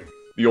game. Like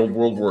the old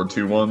World War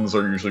II ones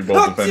are usually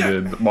well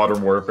defended.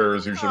 Modern Warfare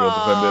is usually well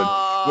defended.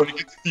 When it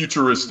gets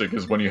futuristic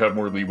is when you have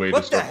more leeway to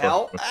What the start.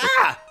 hell? fucking with it.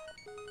 Ah!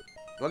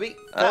 Let me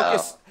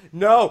focus.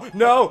 No.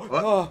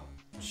 Oh,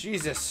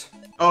 Jesus.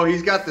 Oh,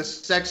 he's got the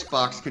sex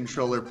box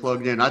controller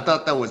plugged in. I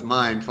thought that was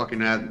mine.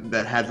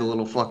 That had the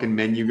little fucking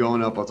menu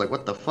going up. I was like,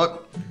 what the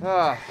fuck?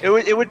 Ah. It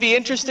would be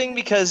interesting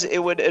because it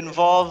would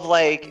involve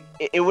like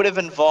it would have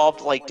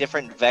involved like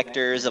different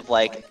vectors of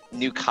like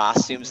new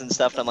costumes and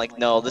stuff. And I'm like,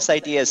 no, this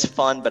idea is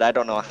fun, but I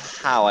don't know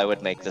how I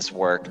would make this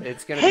work.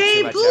 It's gonna be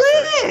too much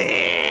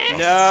effort.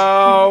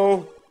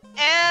 No.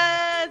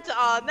 And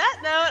on that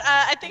note,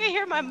 I think I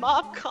hear my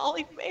mom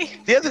calling me.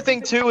 The other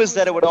thing too is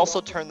that it would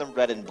also turn them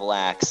red and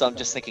black. So I'm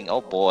just thinking,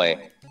 oh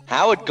boy,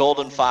 how would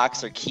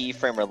GoldenFox or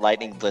Keyframe or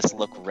Lightning Bliss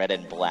look red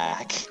and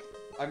black?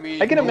 I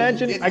mean, I can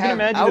imagine. it I can have-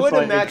 imagine. I it's would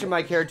like- imagine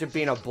my character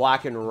being a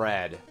black and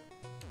red.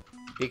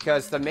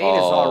 Because the main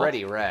is Oh.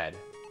 already red.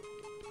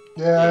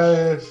 Yeah,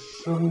 it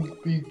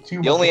shouldn't be too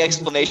much. The only of a-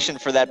 explanation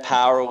for that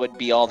power would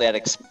be all that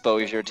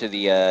exposure to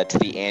the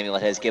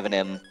amulet has given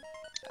him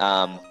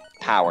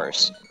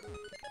powers.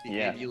 The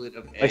Yeah. amulet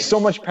of Like edge. so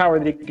much power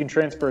that he can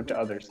transfer it to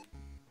others.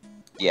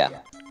 Yeah.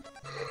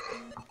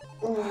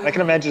 I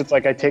can imagine it's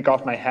like I take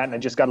off my hat and I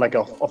just got like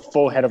a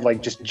full head of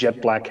like just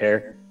jet black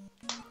hair.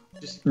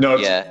 No,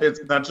 Yeah. it's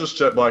not just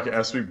jet black. It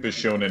has to be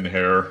Bishonen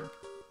hair.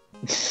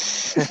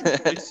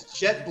 It's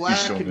jet black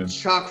shown and it.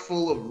 chock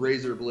full of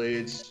razor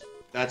blades.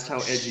 That's how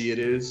edgy it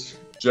is.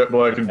 Jet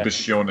black and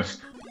Bishonen.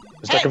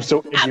 It's like I'm so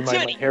edgy, I'm my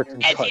tuning. hair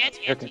can Edgy, cut.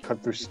 edgy, Hair can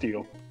cut through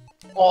steel.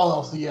 All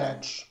of the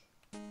edge.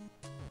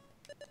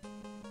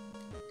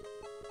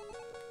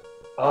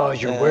 Oh,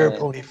 your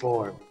werepony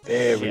form.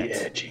 Very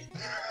edgy.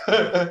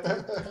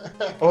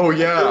 Oh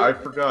yeah, I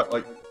forgot.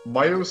 Like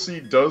my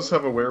OC does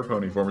have a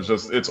werepony form. It's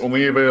just it's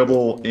only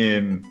available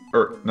in,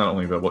 or not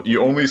only available.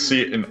 You only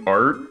see it in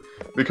art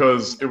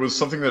because it was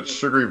something that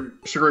Sugary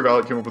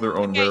Violet came up with their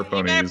own Okay, you better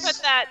wereponies.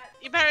 put that.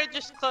 You better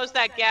just close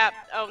that gap.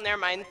 Oh, never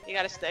mind. You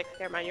got a stick.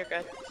 Never mind. You're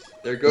good.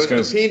 There goes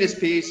gonna- the penis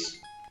piece.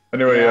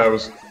 Anyway, yeah, I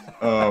was.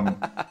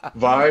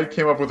 Vi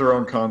came up with her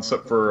own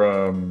concept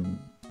for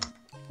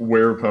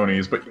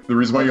wereponies, but the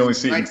reason why you only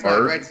see it in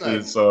art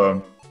is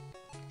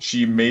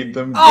she made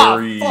them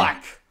very.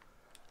 fuck!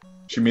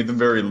 She made them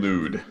very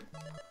lewd.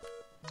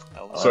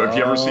 So if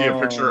you ever see a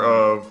picture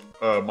of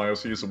my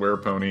OC as a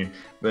werepony,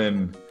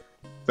 then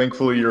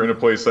thankfully you're in a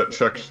place that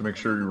checks to make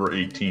sure you were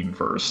 18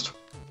 first.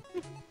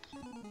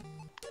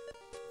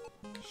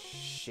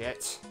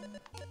 Shit.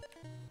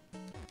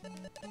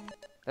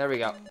 There we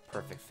go.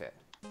 Perfect fit.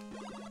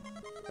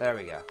 There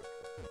we go.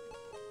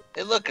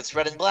 Hey, look, it's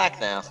red and black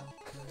now.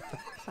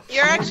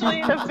 You're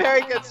actually in a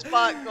very good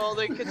spot,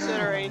 Golden,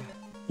 considering.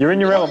 You're in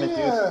your element,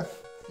 dude.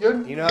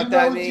 Yeah. You know what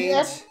that the means?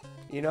 edge-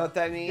 You know what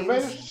that You means?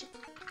 managed,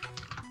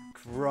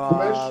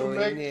 Crawling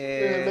make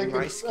in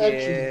my it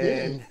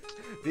skin.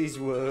 These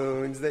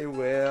wounds, they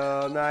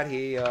will not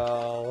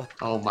heal.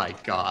 Oh my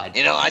god.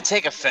 You know, I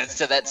take offense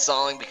to that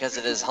song because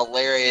it is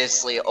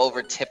hilariously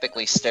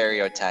over-typically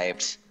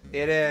stereotyped.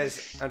 It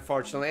is,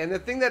 unfortunately. And the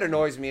thing that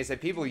annoys me is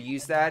that people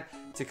use that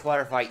to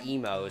clarify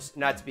emos,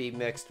 not to be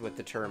mixed with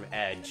the term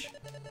edge.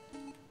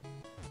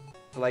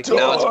 Like,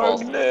 No, it's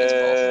both.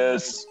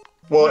 It's both.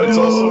 Well, it's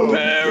also.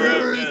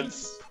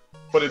 Parents.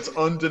 But it's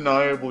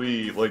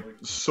undeniably like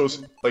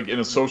in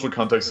a social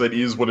context that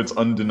is what it's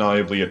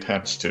undeniably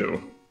attached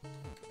to.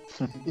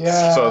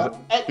 Yeah. So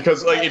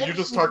because like if you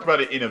just talk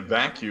about it in a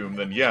vacuum,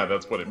 then yeah,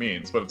 that's what it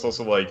means. But it's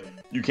also like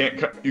you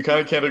kind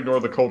of can't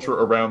ignore the culture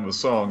around the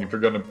song if you're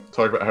gonna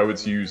talk about how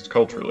it's used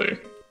culturally.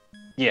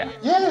 Yeah.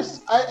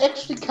 Yes, I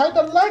actually kind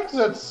of like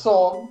that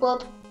song,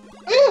 but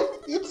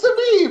it's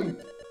a meme.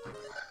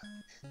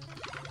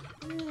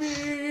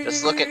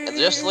 Just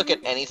look at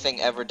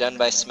anything ever done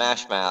by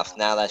Smash Mouth.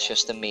 Now that's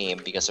just a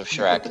meme because of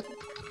Shrek.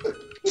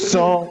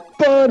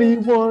 Somebody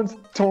once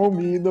told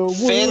me the word.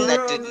 Finn,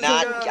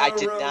 I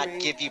did not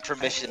give you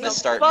permission to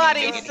start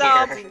Somebody, memeing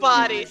here.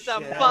 somebody,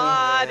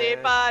 somebody,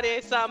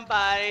 body,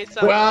 somebody,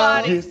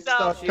 somebody,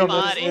 Stop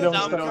somebody, coming,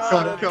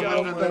 somebody.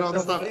 Coming and they don't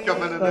stop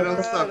coming and they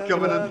don't stop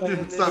coming and they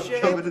don't stop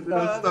coming and they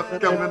don't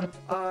stop coming.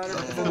 on her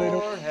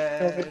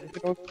forehead.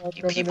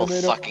 You people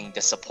fucking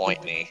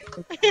disappoint me.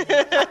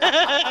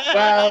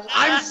 Well,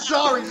 I'm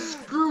sorry,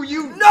 screw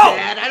you, No!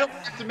 Dad. I don't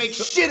have to make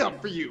shit up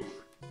for you.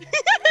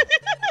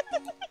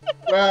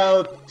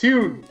 well,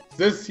 Tune,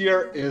 this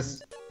year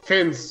is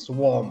Finn's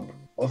Swamp.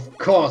 Of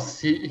course,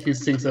 he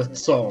sings that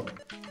song.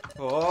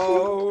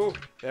 Oh,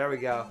 there we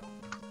go.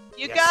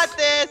 You Yes. got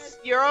this.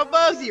 You're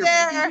almost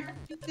there.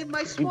 In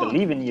my We swamp.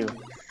 believe in you.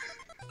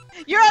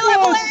 You're at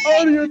level What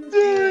are 8. you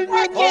doing?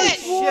 Work Holy it.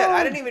 shit,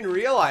 I didn't even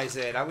realize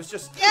it. I was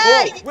just.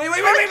 Yay! Whoa.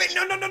 Wait.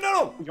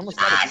 No. You almost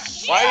got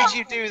it. Why did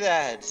you do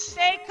that?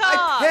 Stay I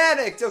calm.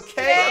 panicked,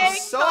 okay? I'm Stay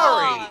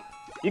sorry. calm.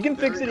 You can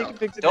fix it. You can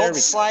fix it. Don't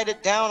everything. slide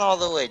it down all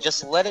the way.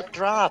 Just let it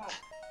drop.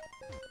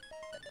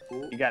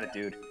 You got it,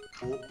 dude.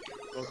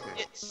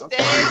 Okay. Stay.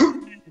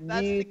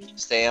 That's the key.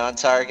 Stay on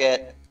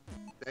target.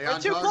 Stay We're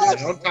on too target.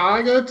 close. On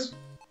target. Stay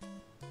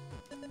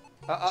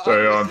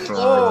on Oh,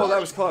 target. that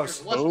was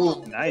close. What's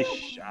Oh, wrong? nice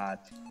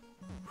shot.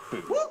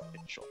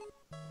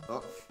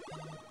 Oh.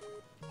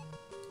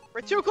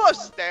 We're too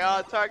close. Stay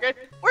on target.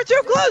 We're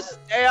too close.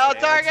 Stay on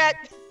target.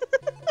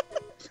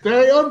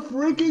 Stay on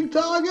freaking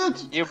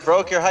target. You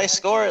broke your high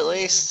score at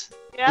least.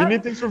 We Yeah.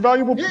 need things for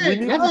valuable. Yeah, we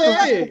need yeah, things for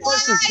yeah. valuable Fine,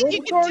 prices. Go you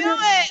to can do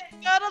Target.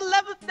 it. Go to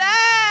level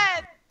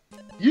 10.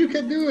 You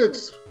can do it.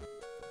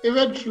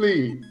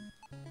 Eventually.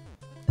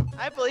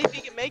 I believe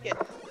he can make it.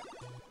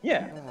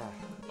 Yeah.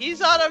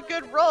 He's on a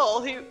good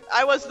roll.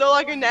 I was no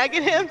longer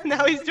nagging him.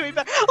 Now he's doing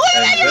better. Look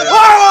at And you! then-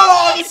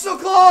 Oh, I'm so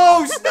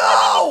close!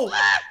 No!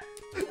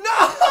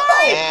 No!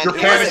 And You're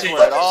you panicking.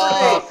 went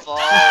off. You're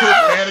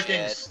Oh,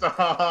 panicking. shit.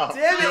 Stop.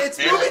 Damn it, it's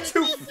moving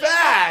too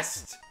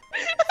fast!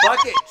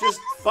 Fuck it, just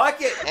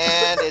fuck it.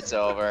 And it's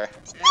over.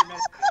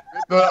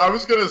 No, I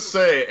was gonna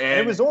say, and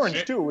it was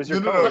orange, too. It was your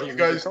no, color. you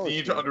guys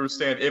need to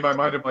understand. In my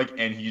mind, I'm like,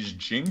 and he's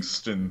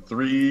jinxed in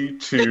 3,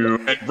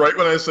 2, and right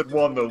when I said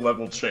 1, the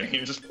level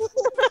changed.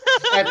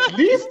 At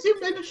least you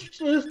managed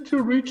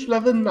to reach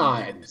level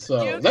 9,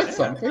 so You that's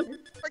something.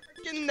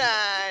 Freaking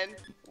 9.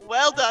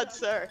 Well done,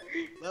 sir.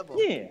 Level.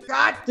 Yeah.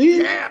 God See?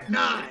 damn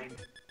 9.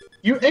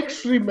 You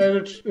actually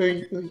managed.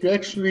 You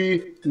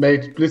actually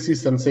made Blissey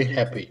Sensei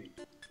happy.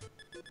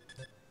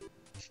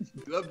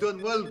 You have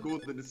done well,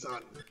 Golden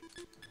Sun.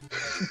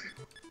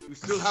 You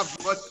still have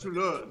much to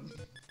learn.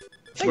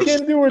 I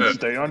can't do it.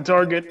 Stay on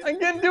target. I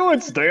can't do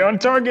it. Stay on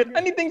target.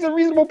 Anything's at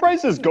reasonable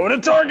prices. Go to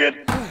Target.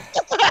 Fuck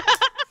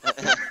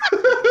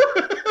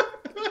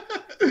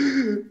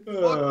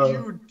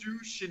you,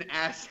 douche. Egyptian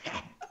ass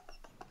hat.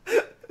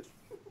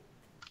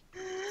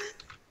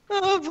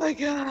 Oh my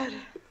god.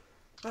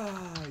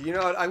 You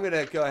know what? I'm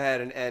gonna go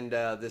ahead and end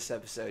this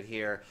episode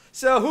here.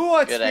 So, who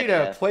wants Good me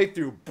to idea. play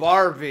through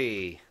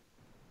Barbie?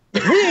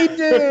 We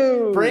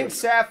do. Bring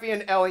Safi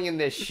and Ellie in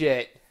this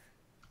shit.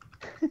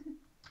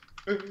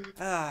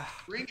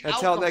 Drink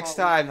Until next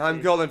alcohol. time,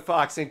 I'm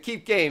GoldenFox, and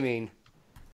keep gaming.